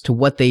characters to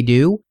what they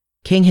do,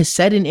 King has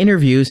said in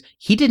interviews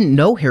he didn't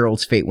know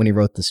Harold's fate when he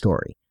wrote the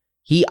story.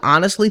 He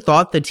honestly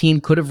thought the teen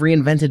could have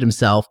reinvented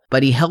himself,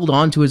 but he held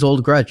on to his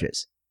old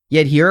grudges.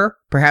 Yet here,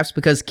 perhaps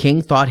because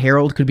King thought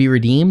Harold could be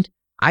redeemed,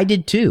 I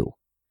did too.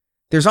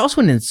 There's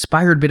also an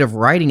inspired bit of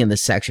writing in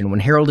this section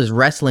when Harold is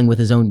wrestling with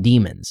his own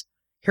demons.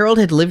 Harold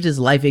had lived his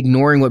life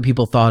ignoring what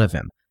people thought of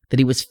him, that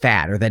he was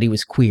fat or that he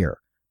was queer.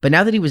 But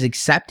now that he was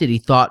accepted, he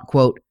thought,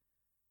 quote,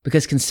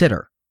 "Because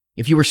consider,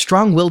 if you were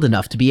strong-willed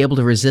enough to be able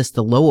to resist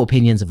the low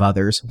opinions of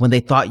others when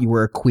they thought you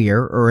were a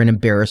queer or an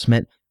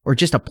embarrassment or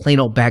just a plain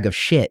old bag of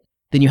shit,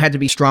 then you had to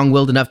be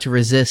strong-willed enough to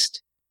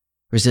resist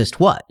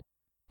what?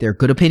 Their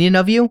good opinion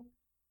of you?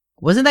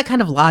 Wasn't that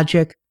kind of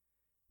logic?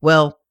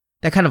 Well,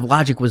 that kind of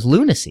logic was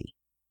lunacy,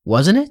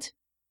 wasn't it?"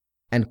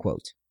 End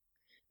quote.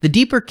 The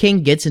deeper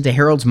King gets into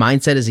Harold's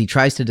mindset as he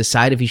tries to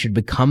decide if he should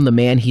become the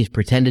man he's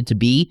pretended to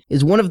be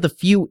is one of the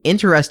few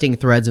interesting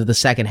threads of the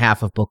second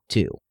half of Book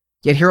 2.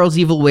 Yet Harold's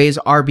evil ways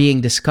are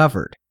being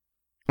discovered.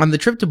 On the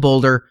trip to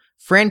Boulder,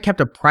 Fran kept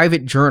a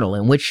private journal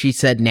in which she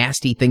said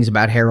nasty things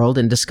about Harold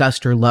and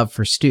discussed her love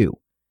for Stu.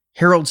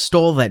 Harold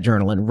stole that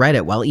journal and read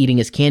it while eating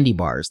his candy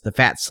bars, the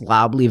fat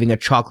slob leaving a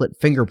chocolate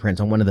fingerprint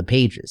on one of the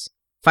pages.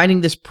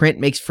 Finding this print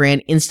makes Fran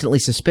instantly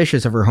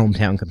suspicious of her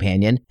hometown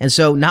companion, and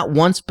so not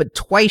once but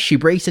twice she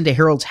breaks into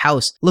Harold's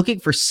house looking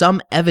for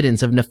some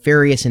evidence of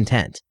nefarious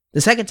intent. The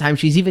second time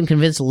she's even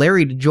convinced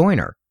Larry to join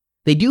her.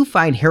 They do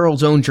find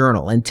Harold's own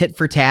journal, and tit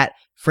for tat,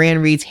 Fran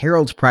reads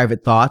Harold's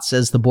private thoughts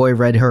as the boy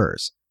read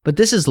hers. But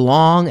this is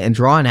long and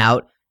drawn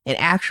out, and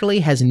actually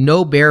has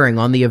no bearing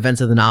on the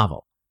events of the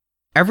novel.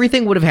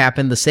 Everything would have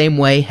happened the same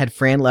way had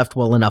Fran left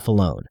well enough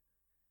alone.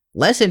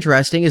 Less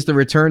interesting is the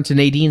return to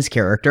Nadine's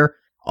character,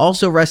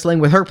 also wrestling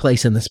with her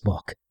place in this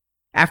book.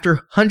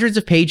 After hundreds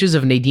of pages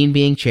of Nadine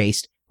being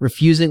chased,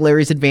 refusing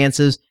Larry's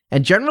advances,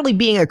 and generally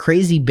being a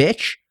crazy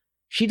bitch,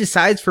 she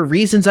decides for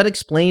reasons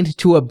unexplained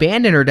to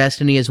abandon her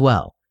destiny as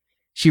well.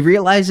 She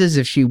realizes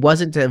if she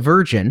wasn't a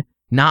virgin,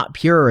 not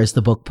pure as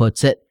the book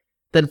puts it,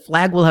 then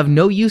Flagg will have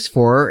no use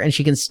for her and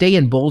she can stay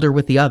in Boulder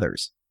with the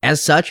others.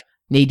 As such,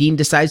 Nadine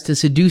decides to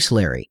seduce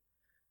Larry.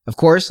 Of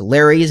course,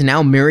 Larry is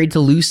now married to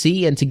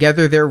Lucy, and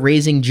together they're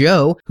raising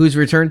Joe, who's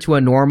returned to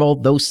a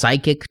normal, though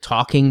psychic,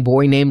 talking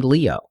boy named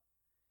Leo.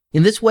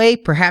 In this way,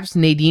 perhaps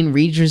Nadine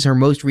reaches her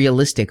most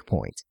realistic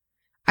point.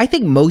 I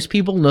think most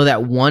people know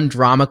that one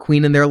drama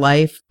queen in their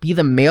life, be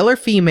them male or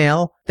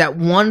female, that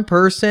one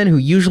person who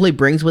usually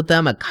brings with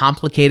them a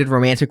complicated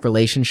romantic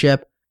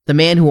relationship, the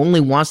man who only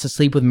wants to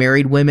sleep with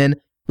married women,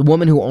 the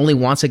woman who only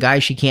wants a guy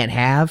she can't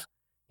have.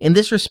 In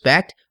this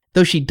respect,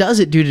 though she does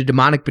it due to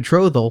demonic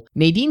betrothal,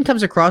 Nadine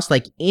comes across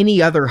like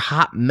any other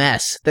hot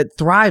mess that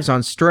thrives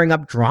on stirring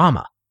up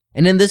drama.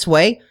 And in this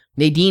way,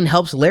 Nadine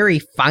helps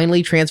Larry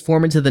finally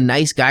transform into the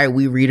nice guy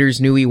we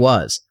readers knew he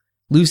was.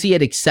 Lucy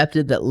had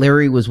accepted that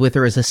Larry was with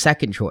her as a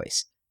second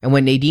choice, and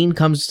when Nadine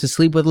comes to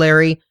sleep with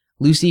Larry,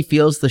 Lucy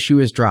feels the shoe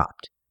is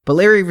dropped. But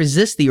Larry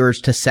resists the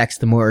urge to sex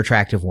the more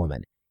attractive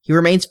woman. He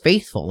remains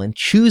faithful and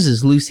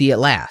chooses Lucy at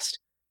last.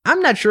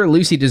 I'm not sure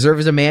Lucy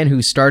deserves a man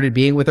who started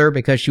being with her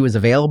because she was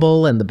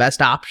available and the best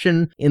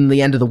option in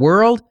the end of the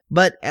world,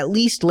 but at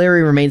least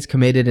Larry remains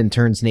committed and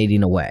turns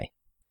Nadine away.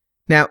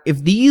 Now,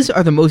 if these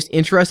are the most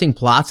interesting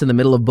plots in the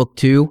middle of Book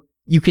 2,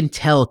 You can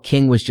tell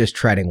King was just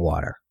treading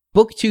water.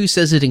 Book 2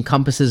 says it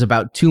encompasses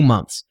about 2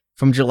 months,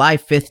 from July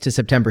 5th to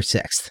September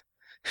 6th.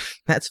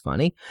 That's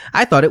funny.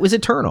 I thought it was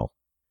eternal.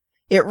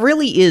 It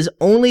really is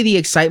only the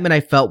excitement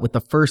I felt with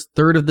the first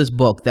third of this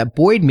book that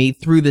buoyed me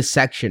through this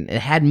section and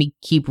had me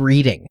keep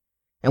reading.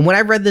 And when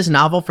I read this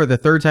novel for the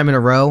third time in a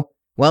row,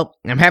 well,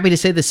 I'm happy to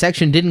say the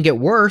section didn't get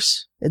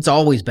worse. It's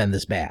always been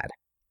this bad.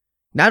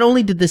 Not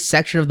only did this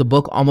section of the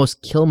book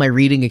almost kill my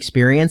reading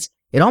experience,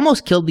 it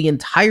almost killed the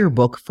entire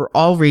book for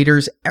all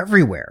readers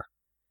everywhere.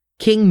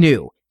 King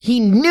knew. He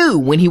knew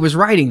when he was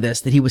writing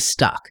this that he was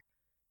stuck.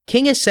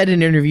 King has said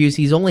in interviews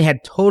he's only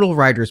had total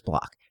writer's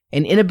block,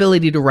 an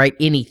inability to write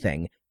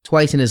anything,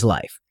 twice in his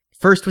life.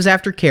 First was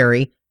after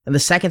Carrie, and the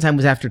second time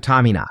was after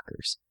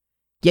Tommyknockers.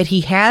 Yet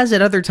he has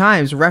at other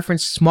times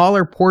referenced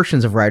smaller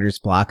portions of writer's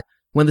block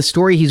when the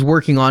story he's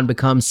working on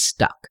becomes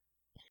stuck.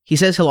 He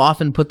says he'll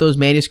often put those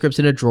manuscripts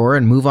in a drawer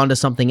and move on to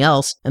something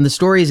else, and the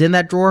stories in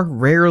that drawer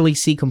rarely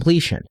see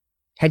completion.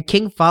 Had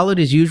King followed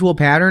his usual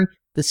pattern,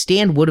 The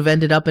Stand would have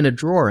ended up in a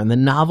drawer and the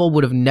novel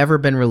would have never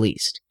been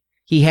released.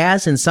 He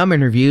has, in some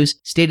interviews,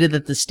 stated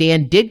that The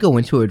Stand did go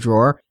into a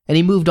drawer and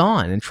he moved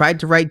on and tried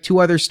to write 2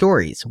 other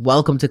stories,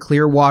 Welcome to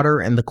Clearwater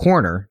and The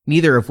Corner,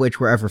 neither of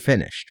which were ever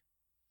finished.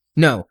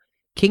 No,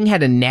 King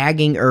had a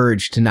nagging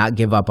urge to not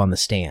give up on The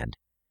Stand.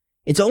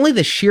 It's only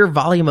the sheer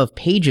volume of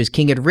pages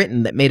King had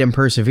written that made him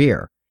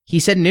persevere. He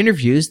said in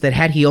interviews that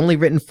had he only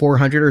written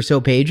 400 or so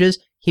pages,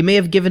 he may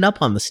have given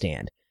up on The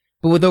Stand.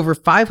 But with over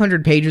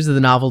 500 pages of the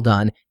novel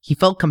done, he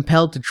felt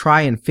compelled to try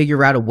and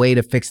figure out a way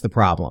to fix the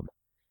problem.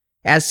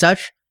 As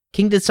such,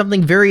 King did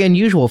something very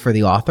unusual for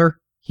the author.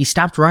 He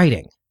stopped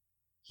writing.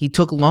 He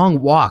took long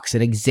walks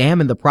and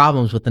examined the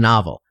problems with the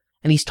novel,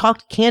 and he's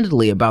talked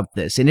candidly about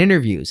this in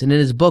interviews and in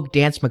his book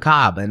Dance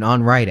Macabre and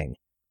On Writing.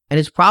 And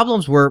his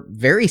problems were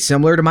very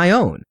similar to my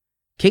own.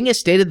 King has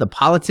stated the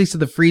politics of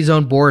the free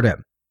zone bored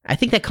him. I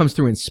think that comes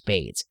through in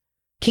spades.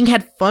 King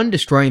had fun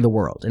destroying the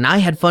world, and I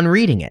had fun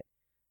reading it.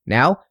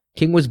 Now,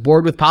 King was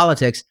bored with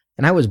politics,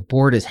 and I was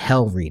bored as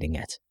hell reading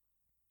it.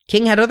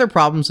 King had other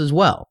problems as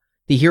well.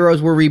 The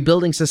heroes were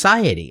rebuilding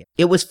society.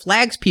 It was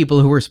Flagg's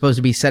people who were supposed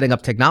to be setting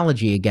up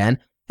technology again,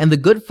 and the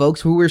good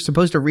folks who were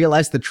supposed to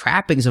realize the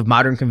trappings of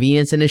modern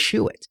convenience and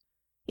eschew it.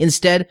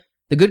 Instead,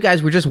 the good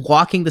guys were just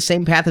walking the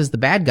same path as the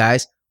bad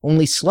guys,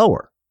 only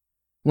slower.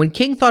 When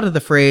King thought of the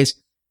phrase,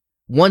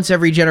 "Once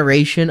every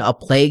generation a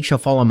plague shall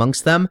fall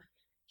amongst them,"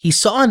 he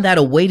saw in that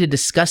a way to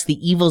discuss the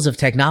evils of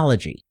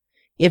technology.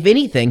 If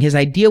anything, his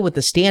idea with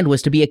The Stand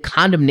was to be a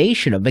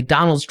condemnation of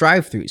McDonald's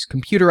drive-thrus,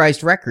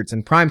 computerized records,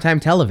 and primetime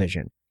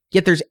television.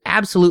 Yet there's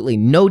absolutely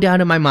no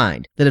doubt in my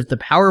mind that if the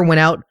power went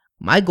out,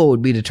 my goal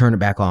would be to turn it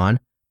back on.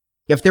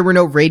 If there were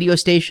no radio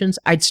stations,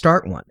 I'd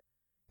start one.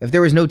 If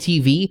there was no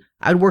TV,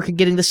 I'd work at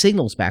getting the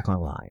signals back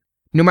online.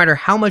 No matter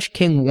how much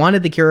King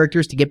wanted the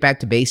characters to get back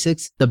to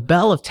basics, the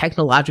bell of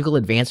technological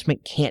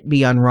advancement can't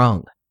be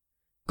unrung.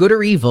 Good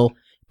or evil,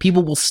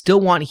 people will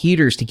still want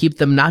heaters to keep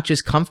them not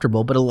just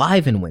comfortable, but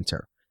alive in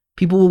winter.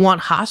 People will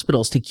want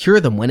hospitals to cure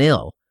them when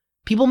ill.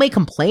 People may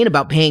complain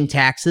about paying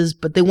taxes,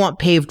 but they want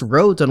paved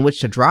roads on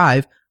which to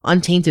drive,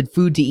 untainted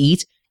food to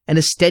eat, and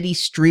a steady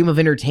stream of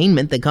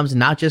entertainment that comes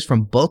not just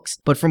from books,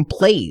 but from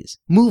plays,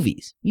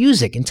 movies,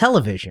 music, and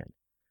television.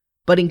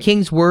 But in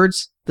King's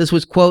words, this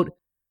was, quote,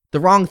 "the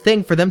wrong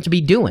thing for them to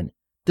be doing.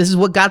 This is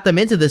what got them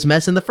into this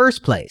mess in the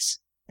first place,"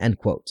 end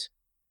quote.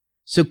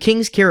 So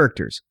King's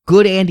characters,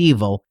 good and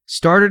evil,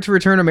 started to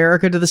return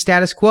America to the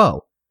status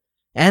quo.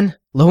 And,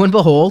 lo and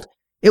behold,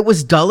 it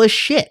was dull as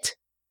shit.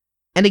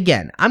 And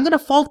again, I'm going to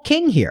fault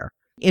King here.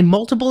 In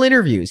multiple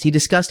interviews, he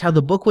discussed how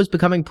the book was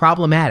becoming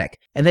problematic,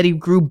 and that he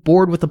grew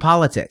bored with the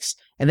politics,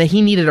 and that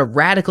he needed a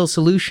radical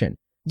solution.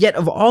 Yet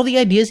of all the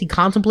ideas he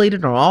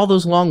contemplated on all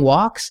those long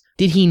walks,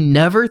 did he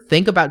never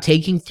think about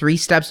taking 3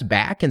 steps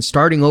back and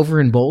starting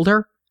over in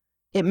Boulder?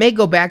 It may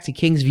go back to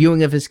King's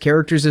viewing of his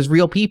characters as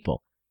real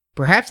people.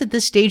 Perhaps at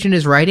this stage in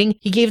his writing,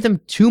 he gave them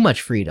too much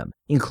freedom,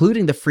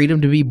 including the freedom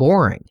to be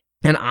boring.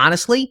 And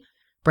honestly,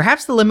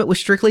 perhaps the limit was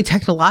strictly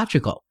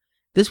technological.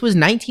 This was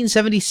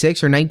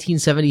 1976 or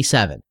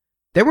 1977.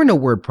 There were no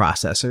word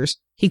processors.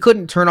 He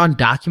couldn't turn on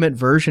document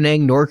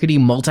versioning, nor could he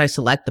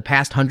multi-select the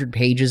past 100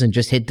 pages and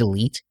just hit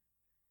delete.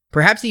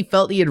 Perhaps he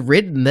felt he had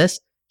written this,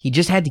 he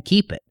just had to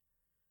keep it.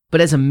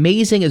 But as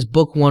amazing as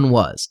Book 1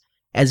 was,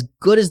 as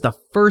good as the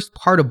first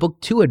part of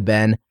Book 2 had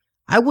been,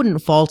 I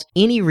wouldn't fault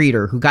any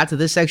reader who got to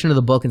this section of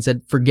the book and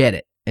said, forget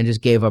it, and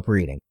just gave up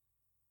reading.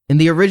 In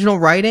the original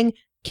writing,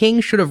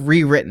 King should have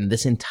rewritten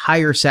this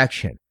entire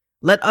section.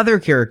 Let other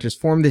characters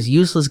form this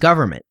useless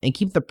government and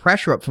keep the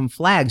pressure up from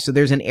Flagg so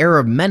there's an air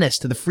of menace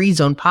to the free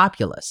zone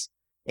populace.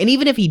 And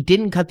even if he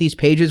didn't cut these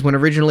pages when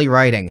originally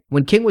writing,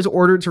 when King was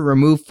ordered to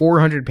remove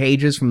 400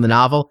 pages from the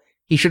novel,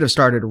 he should have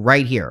started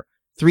right here,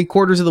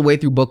 3/4 of the way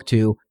through Book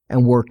 2,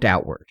 and worked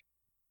outward.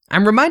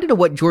 I'm reminded of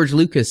what George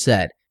Lucas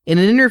said. In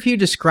an interview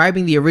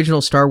describing the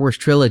original Star Wars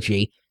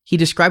trilogy, he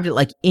described it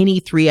like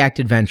any 3-act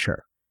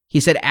adventure.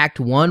 He said Act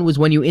 1 was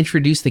when you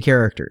introduce the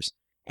characters.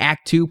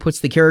 Act 2 puts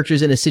the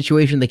characters in a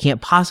situation they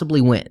can't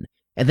possibly win.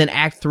 And then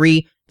Act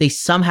 3, they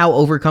somehow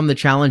overcome the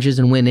challenges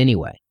and win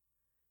anyway.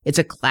 It's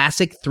a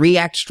classic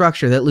 3-act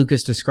structure that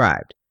Lucas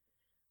described.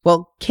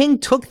 Well, King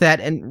took that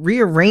and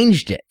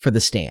rearranged it for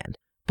The Stand.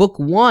 Book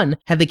 1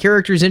 had the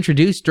characters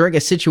introduced during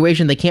a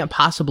situation they can't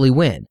possibly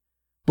win.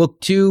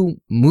 Book 2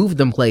 moved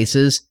them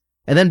places,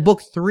 and then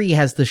Book 3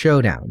 has the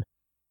showdown.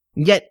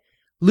 Yet,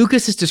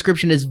 Lucas's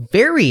description is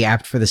very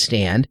apt for The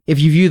Stand if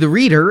you view the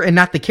reader and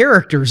not the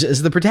characters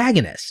as the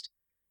protagonist.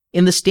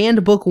 In The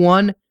Stand Book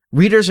 1,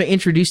 readers are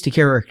introduced to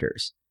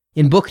characters.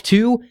 In Book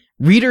 2,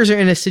 readers are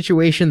in a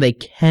situation they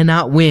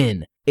cannot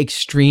win.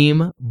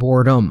 Extreme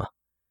boredom.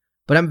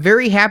 But I'm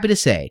very happy to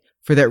say,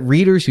 for that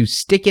readers who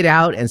stick it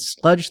out and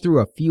sludge through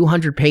a few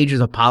hundred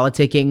pages of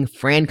politicking,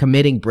 Fran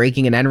committing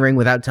breaking and entering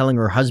without telling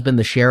her husband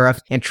the sheriff,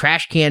 and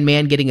Trash Can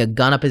Man getting a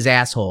gun up his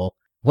asshole,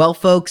 well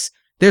folks,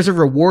 there's a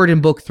reward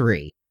in Book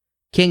 3.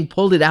 King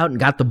pulled it out and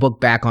got the book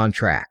back on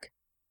track.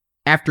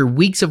 After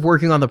weeks of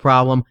working on the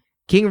problem,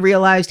 King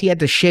realized he had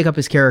to shake up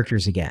his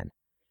characters again.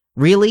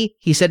 Really,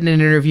 he said in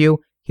an interview,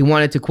 he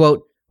wanted to,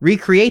 quote,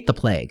 recreate the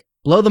plague,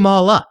 blow them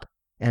all up,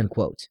 end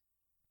quote.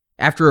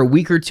 After a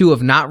week or two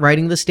of not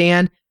writing The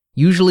Stand,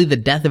 usually the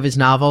death of his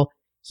novel,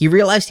 he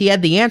realized he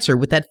had the answer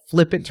with that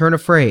flippant turn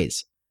of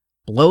phrase.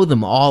 Blow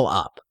them all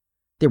up.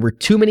 There were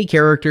too many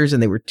characters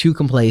and they were too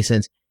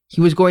complacent.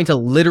 He was going to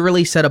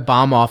literally set a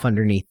bomb off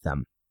underneath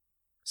them.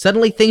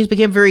 Suddenly things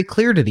became very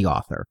clear to the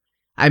author.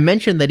 I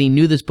mentioned that he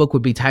knew this book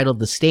would be titled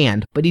The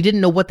Stand, but he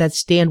didn't know what that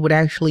stand would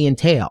actually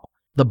entail.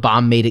 The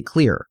bomb made it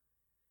clear.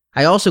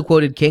 I also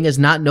quoted King as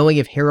not knowing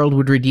if Harold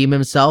would redeem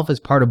himself as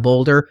part of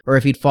Boulder or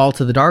if he'd fall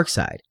to the dark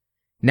side.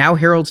 Now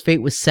Harold's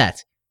fate was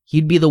set.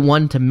 He'd be the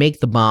one to make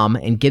the bomb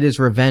and get his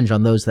revenge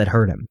on those that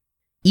hurt him.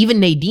 Even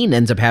Nadine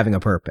ends up having a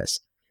purpose.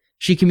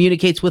 She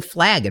communicates with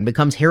Flag and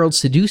becomes Harold's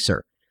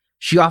seducer.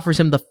 She offers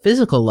him the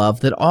physical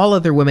love that all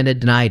other women had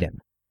denied him.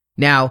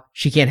 Now,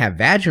 she can't have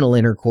vaginal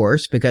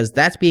intercourse because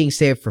that's being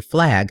saved for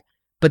Flag,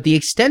 but the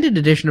extended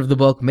edition of the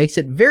book makes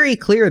it very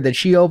clear that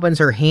she opens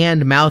her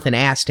hand, mouth, and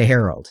ass to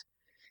Harold.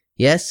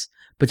 Yes,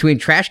 between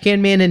Trash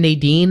Can Man and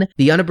Nadine,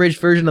 the unabridged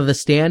version of The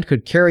Stand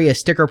could carry a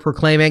sticker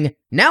proclaiming,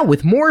 "Now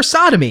with more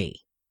sodomy!"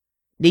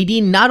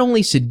 Nadine not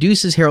only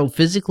seduces Harold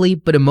physically,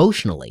 but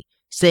emotionally,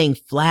 saying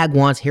Flag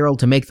wants Harold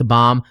to make the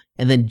bomb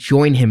and then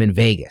join him in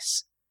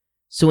Vegas.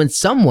 So in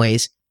some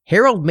ways,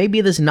 Harold may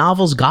be this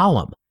novel's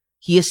Gollum.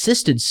 He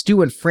assisted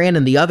Stu and Fran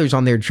and the others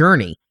on their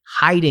journey,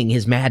 hiding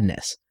his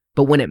madness.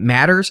 But when it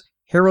matters,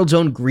 Harold's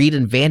own greed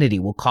and vanity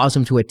will cause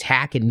him to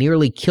attack and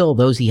nearly kill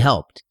those he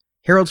helped.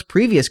 Harold's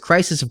previous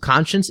crisis of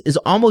conscience is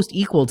almost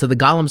equal to the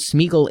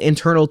Gollum-Smeagol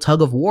internal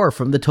tug-of-war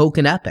from the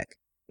Tolkien epic.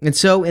 And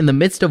so, in the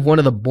midst of one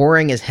of the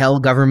boring-as-hell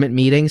government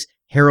meetings,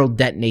 Harold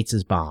detonates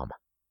his bomb.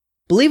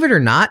 Believe it or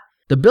not,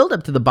 the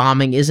build-up to the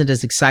bombing isn't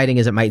as exciting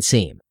as it might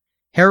seem.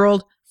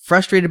 Harold,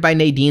 frustrated by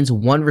Nadine's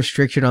one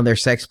restriction on their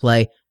sex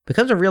play,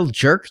 becomes a real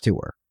jerk to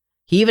her.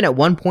 He even at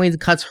one point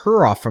cuts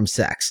her off from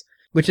sex,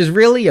 which is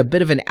really a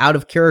bit of an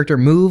out-of-character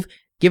move,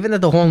 given that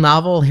the whole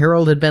novel,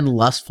 Harold had been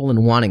lustful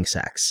and wanting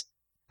sex.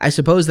 I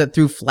suppose that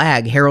through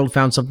Flag, Harold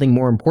found something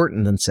more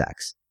important than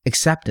sex.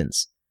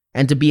 Acceptance.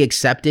 And to be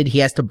accepted, he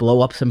has to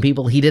blow up some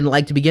people he didn't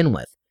like to begin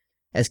with.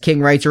 As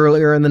King writes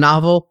earlier in the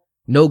novel,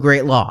 no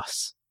great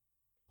loss.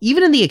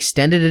 Even in the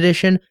extended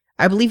edition,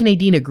 I believe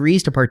Nadine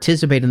agrees to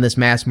participate in this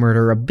mass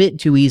murder a bit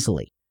too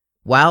easily.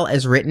 While,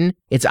 as written,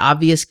 it's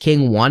obvious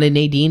King wanted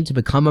Nadine to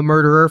become a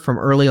murderer from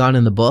early on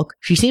in the book,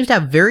 she seems to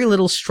have very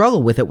little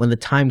struggle with it when the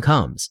time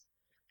comes.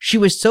 She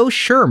was so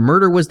sure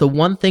murder was the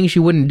one thing she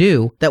wouldn't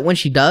do that when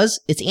she does,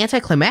 it's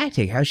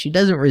anticlimactic how she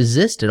doesn't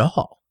resist at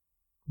all.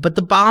 But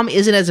the bomb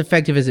isn't as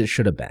effective as it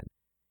should have been.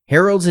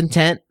 Harold's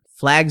intent,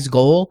 Flag's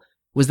goal,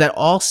 was that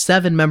all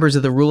 7 members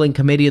of the ruling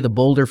committee of the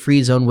Boulder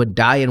Free Zone would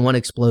die in one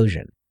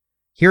explosion.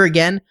 Here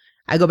again,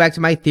 I go back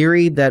to my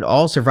theory that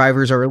all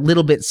survivors are a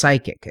little bit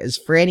psychic, as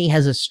Franny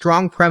has a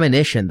strong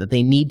premonition that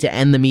they need to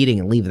end the meeting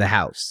and leave the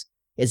house.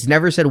 It's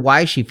never said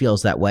why she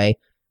feels that way,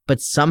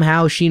 but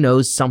somehow she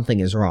knows something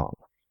is wrong.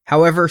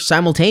 However,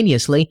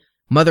 simultaneously,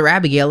 Mother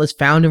Abigail is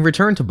found and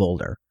returned to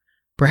Boulder.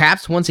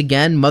 Perhaps once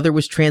again, Mother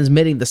was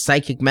transmitting the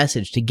psychic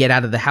message to get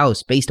out of the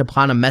house based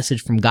upon a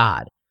message from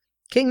God.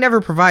 King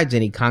never provides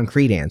any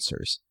concrete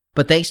answers.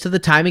 But thanks to the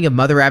timing of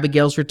Mother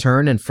Abigail's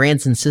return and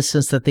Fran's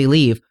insistence that they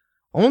leave,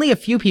 only a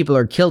few people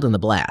are killed in the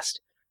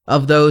blast.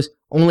 Of those,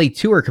 only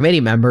 2 are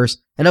committee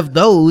members, and of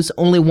those,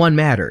 only 1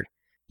 mattered.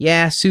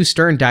 Yeah, Sue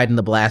Stern died in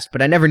the blast,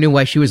 but I never knew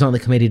why she was on the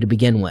committee to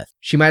begin with.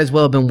 She might as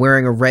well have been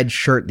wearing a red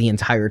shirt the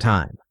entire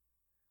time.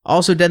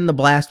 Also dead in the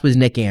blast was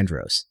Nick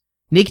Andros.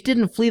 Nick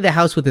didn't flee the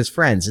house with his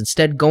friends,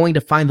 instead going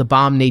to find the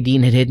bomb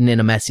Nadine had hidden in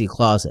a messy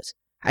closet.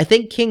 I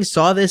think King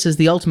saw this as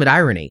the ultimate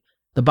irony.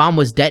 The bomb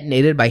was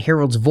detonated by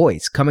Harold's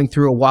voice coming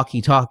through a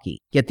walkie-talkie,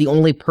 yet the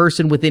only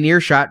person within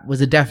earshot was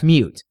a deaf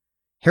mute.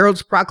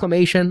 Harold's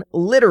proclamation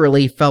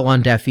literally fell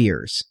on deaf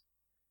ears.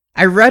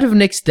 I read of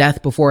Nick's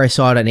death before I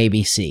saw it on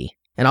ABC,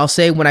 and I'll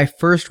say when I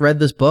first read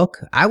this book,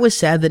 I was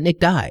sad that Nick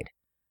died.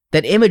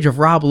 That image of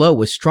Rob Lowe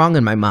was strong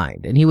in my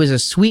mind, and he was a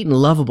sweet and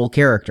lovable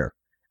character.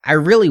 I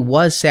really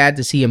was sad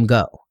to see him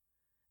go.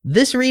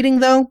 This reading,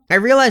 though, I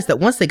realized that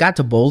once they got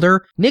to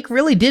Boulder, Nick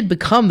really did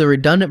become the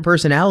redundant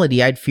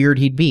personality I'd feared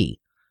he'd be.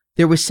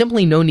 There was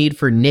simply no need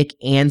for Nick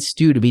and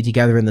Stu to be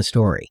together in the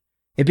story.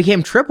 It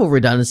became triple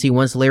redundancy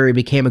once Larry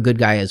became a good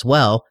guy as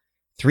well,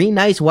 3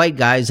 nice white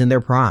guys in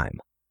their prime.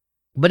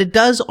 But it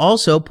does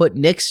also put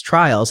Nick's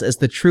trials as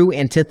the true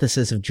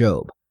antithesis of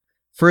Job.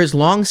 For his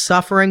long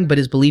suffering but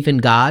his belief in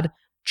God,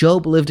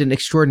 Job lived an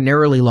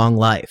extraordinarily long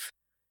life.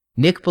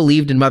 Nick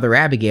believed in Mother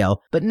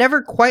Abigail, but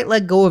never quite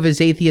let go of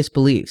his atheist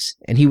beliefs,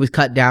 and he was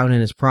cut down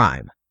in his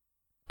prime.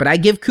 But I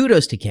give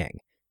kudos to King.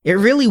 It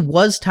really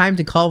was time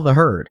to call the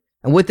herd,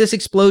 and with this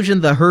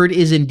explosion, the herd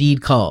is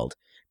indeed called.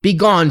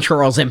 Begone,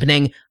 Charles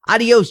Impning.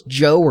 Adios,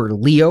 Joe or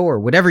Leo or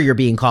whatever you're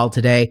being called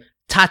today.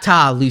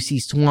 Ta-ta, Lucy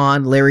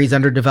Swan, Larry's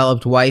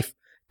underdeveloped wife.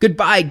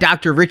 Goodbye,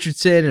 Dr.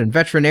 Richardson and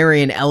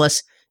veterinarian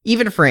Ellis.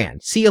 Even Fran.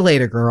 See you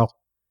later, girl.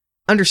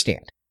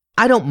 Understand,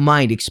 I don't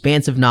mind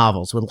expansive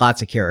novels with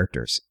lots of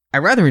characters. I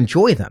rather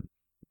enjoy them.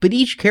 But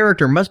each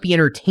character must be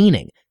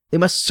entertaining. They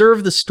must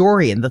serve the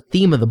story and the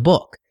theme of the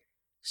book.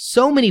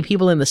 So many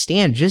people in The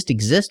Stand just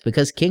exist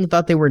because King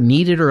thought they were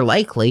needed or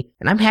likely,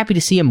 and I'm happy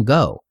to see him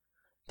go.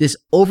 This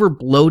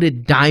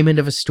over-bloated diamond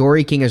of a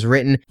story King has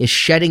written is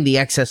shedding the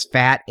excess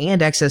fat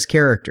and excess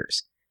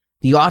characters.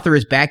 The author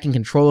is back in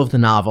control of the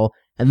novel,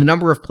 and the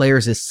number of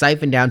players is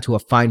siphoned down to a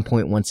fine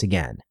point once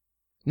again.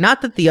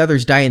 Not that the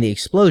others die in the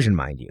explosion,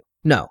 mind you.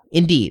 No,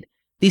 indeed.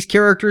 These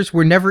characters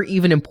were never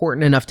even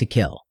important enough to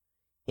kill.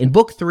 In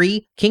Book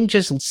 3, King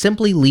just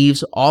simply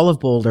leaves all of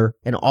Boulder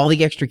and all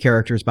the extra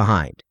characters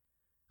behind.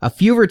 A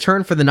few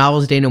return for the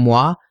novel's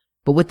denouement,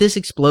 but with this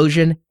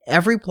explosion,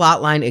 every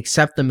plotline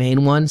except the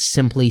main one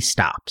simply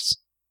stops.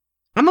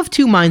 I'm of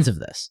 2 minds of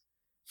this.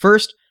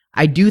 First,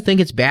 I do think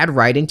it's bad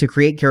writing to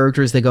create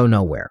characters that go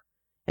nowhere.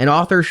 An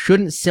author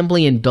shouldn't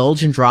simply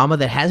indulge in drama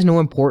that has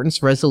no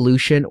importance,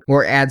 resolution,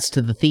 or adds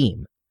to the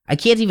theme. I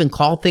can't even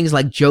call things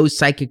like Joe's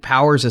psychic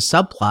powers a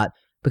subplot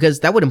because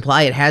that would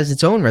imply it has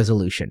its own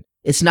resolution.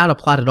 It's not a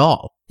plot at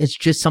all. It's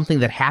just something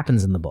that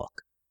happens in the book.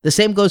 The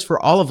same goes for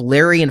all of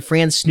Larry and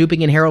Fran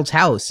snooping in Harold's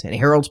house and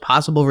Harold's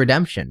possible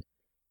redemption.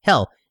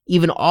 Hell,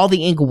 even all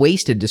the ink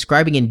wasted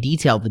describing in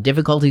detail the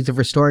difficulties of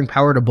restoring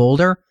power to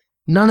Boulder,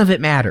 none of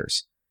it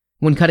matters.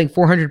 When cutting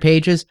 400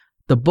 pages,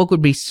 the book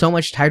would be so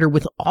much tighter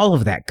with all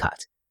of that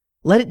cut.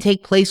 Let it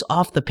take place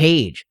off the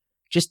page.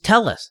 Just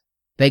tell us,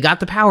 they got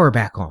the power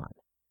back on.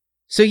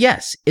 So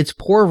yes, it's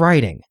poor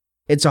writing.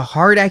 It's a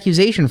hard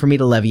accusation for me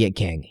to levy at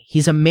King.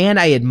 He's a man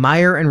I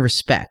admire and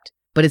respect,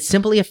 but it's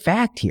simply a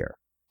fact here.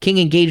 King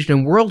engaged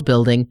in world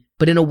building,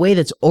 but in a way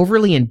that's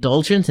overly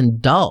indulgent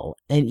and dull,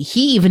 and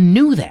he even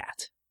knew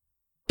that.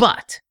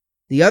 But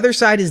the other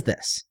side is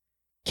this.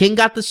 King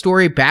got the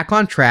story back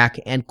on track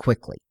and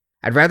quickly.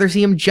 I'd rather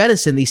see him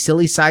jettison these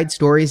silly side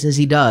stories as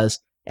he does,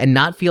 and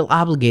not feel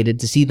obligated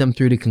to see them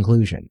through to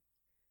conclusion.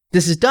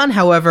 This is done,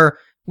 however,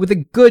 with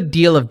a good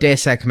deal of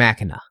Deus Ex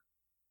Machina.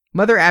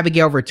 Mother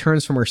Abigail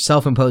returns from her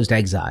self-imposed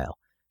exile.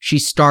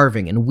 She's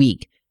starving and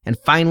weak, and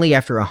finally,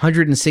 after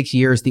 106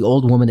 years, the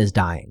old woman is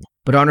dying.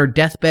 But on her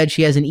deathbed,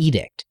 she has an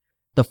edict.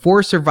 The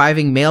 4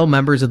 surviving male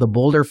members of the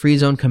Boulder Free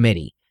Zone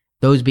Committee,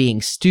 those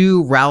being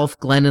Stu, Ralph,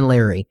 Glenn, and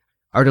Larry,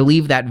 are to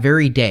leave that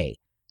very day,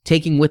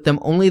 taking with them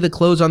only the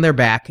clothes on their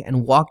back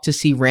and walk to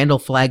see Randall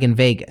Flagg in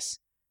Vegas.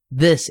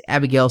 This,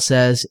 Abigail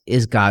says,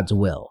 is God's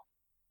will.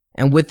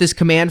 And with this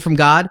command from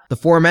God, the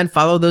 4 men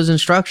follow those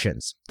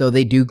instructions, though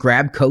they do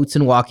grab coats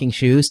and walking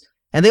shoes,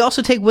 and they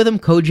also take with them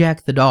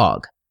Kojak the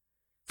dog.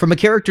 From a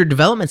character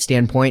development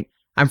standpoint,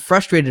 I'm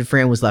frustrated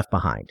Fran was left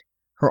behind.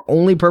 Her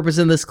only purpose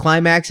in this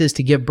climax is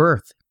to give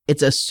birth.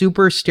 It's a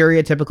super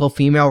stereotypical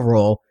female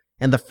role,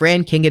 and the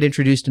Fran King had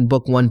introduced in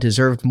Book 1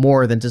 deserved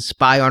more than to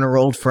spy on her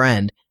old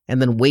friend and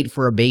then wait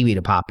for a baby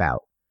to pop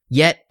out.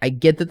 Yet, I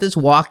get that this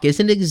walk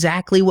isn't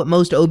exactly what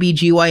most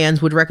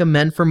OBGYNs would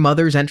recommend for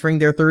mothers entering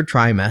their 3rd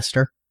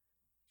trimester.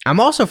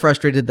 I'm also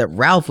frustrated that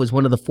Ralph was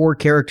one of the 4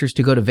 characters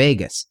to go to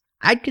Vegas.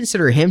 I'd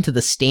consider him to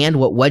The Stand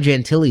what Wedge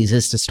Antilles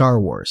is to Star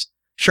Wars.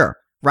 Sure,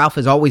 Ralph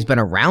has always been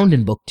around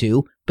in Book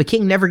 2, but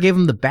King never gave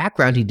him the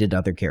background he did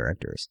other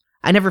characters.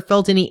 I never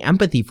felt any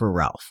empathy for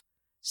Ralph.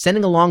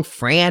 Sending along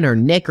Fran or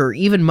Nick or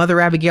even Mother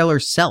Abigail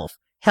herself,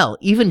 hell,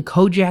 even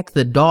Kojak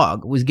the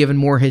dog was given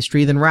more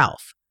history than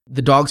Ralph.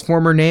 The dog's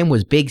former name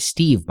was Big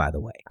Steve, by the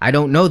way. I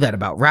don't know that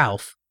about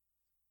Ralph.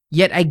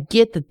 Yet I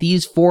get that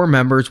these 4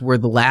 members were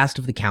the last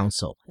of the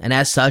council, and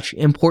as such,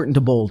 important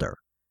to Boulder.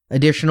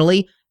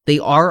 Additionally, they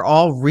are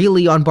all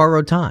really on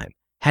borrowed time.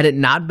 Had it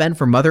not been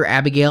for Mother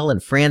Abigail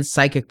and Fran's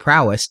psychic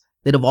prowess,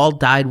 they'd have all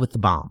died with the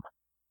bomb.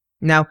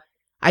 Now,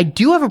 I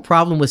do have a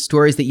problem with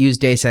stories that use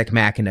Deus Ex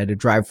Machina to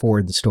drive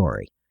forward the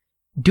story.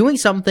 Doing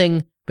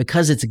something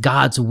because it's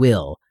God's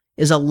will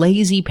is a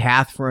lazy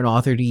path for an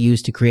author to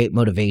use to create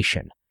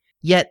motivation.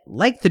 Yet,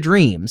 like The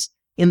Dreams,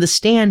 in The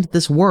Stand,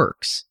 this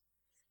works.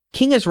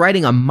 King is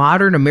writing a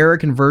modern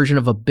American version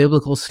of a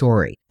biblical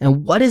story,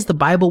 and what is the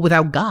Bible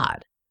without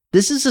God?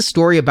 This is a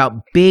story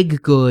about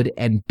big good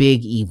and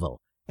big evil,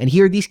 and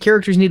here these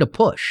characters need a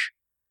push.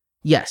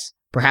 Yes,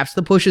 perhaps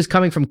the push is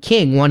coming from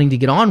King wanting to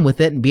get on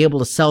with it and be able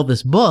to sell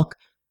this book,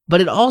 But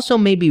it also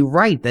may be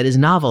right that his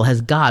novel has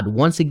God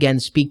once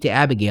again speak to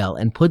Abigail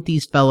and put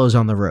these fellows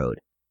on the road.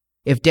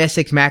 If Deus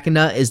Ex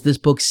Machina is this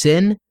book's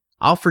sin,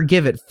 I'll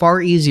forgive it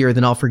far easier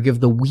than I'll forgive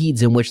the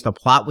weeds in which the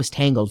plot was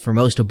tangled for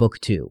most of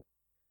Book 2.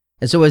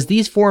 And so as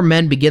these four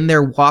men begin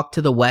their walk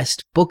to the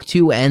west, Book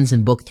 2 ends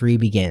and Book 3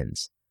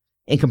 begins.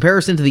 In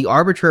comparison to the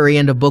arbitrary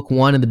end of Book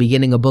 1 and the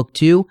beginning of Book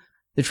 2,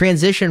 the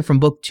transition from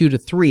Book 2 to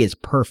 3 is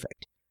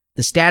perfect.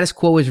 The status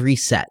quo is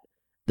reset.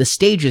 The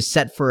stage is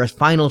set for a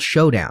final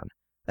showdown.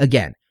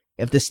 Again,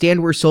 if The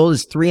Stand Where Soul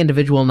is 3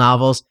 individual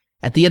novels,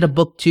 at the end of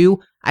Book 2,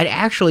 I'd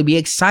actually be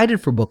excited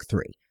for Book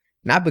 3.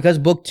 Not because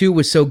Book 2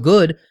 was so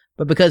good,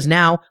 but because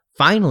now,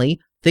 finally,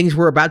 things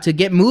were about to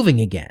get moving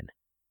again.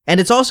 And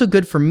it's also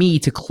good for me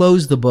to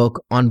close the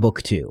book on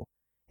Book 2.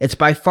 It's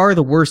by far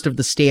the worst of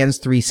The Stand's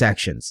 3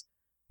 sections.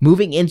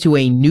 Moving into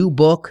a new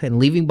book and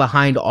leaving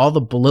behind all the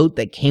bloat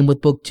that came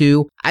with Book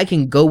 2, I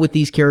can go with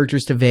these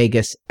characters to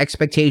Vegas,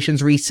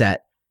 expectations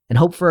reset, and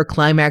hope for a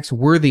climax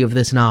worthy of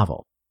this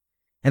novel.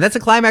 And that's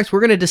a climax we're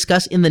going to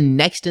discuss in the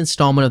next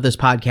installment of this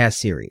podcast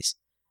series.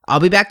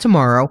 I'll be back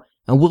tomorrow,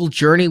 and we'll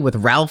journey with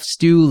Ralph,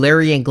 Stu,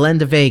 Larry, and Glenn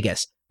to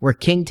Vegas, where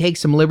King takes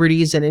some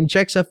liberties and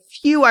injects a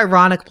few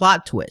ironic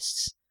plot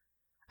twists.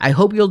 I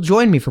hope you'll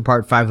join me for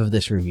part 5 of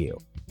this review.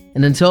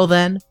 And until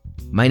then,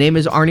 my name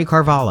is Arnie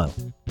Carvalho,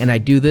 and I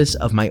do this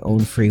of my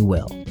own free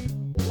will.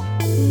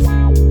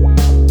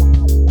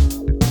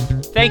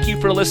 Thank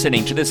you for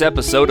listening to this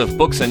episode of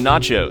Books and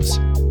Nachos.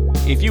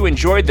 If you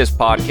enjoyed this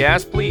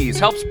podcast, please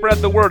help spread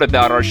the word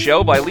about our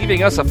show by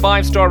leaving us a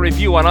 5-star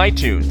review on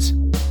iTunes.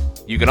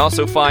 You can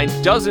also find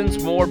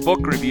dozens more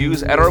book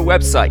reviews at our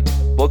website,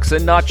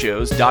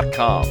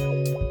 booksandnachos.com.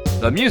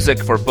 The music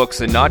for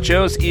Books and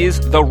Nachos is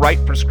The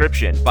Right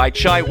Prescription by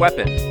Chai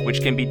Weapon,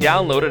 which can be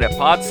downloaded at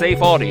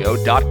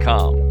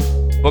podsafeaudio.com.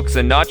 Books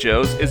and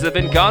Nachos is a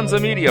Venganza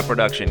Media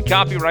production,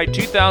 copyright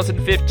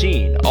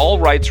 2015, all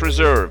rights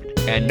reserved,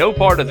 and no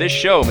part of this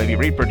show may be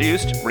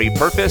reproduced,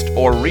 repurposed,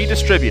 or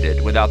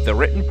redistributed without the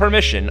written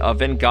permission of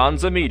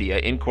Venganza Media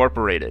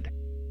Incorporated.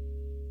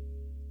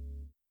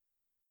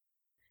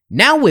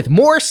 Now with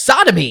more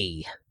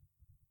sodomy!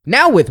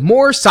 Now with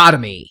more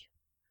sodomy!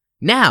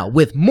 Now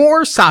with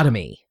more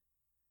sodomy!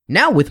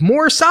 Now with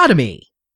more sodomy!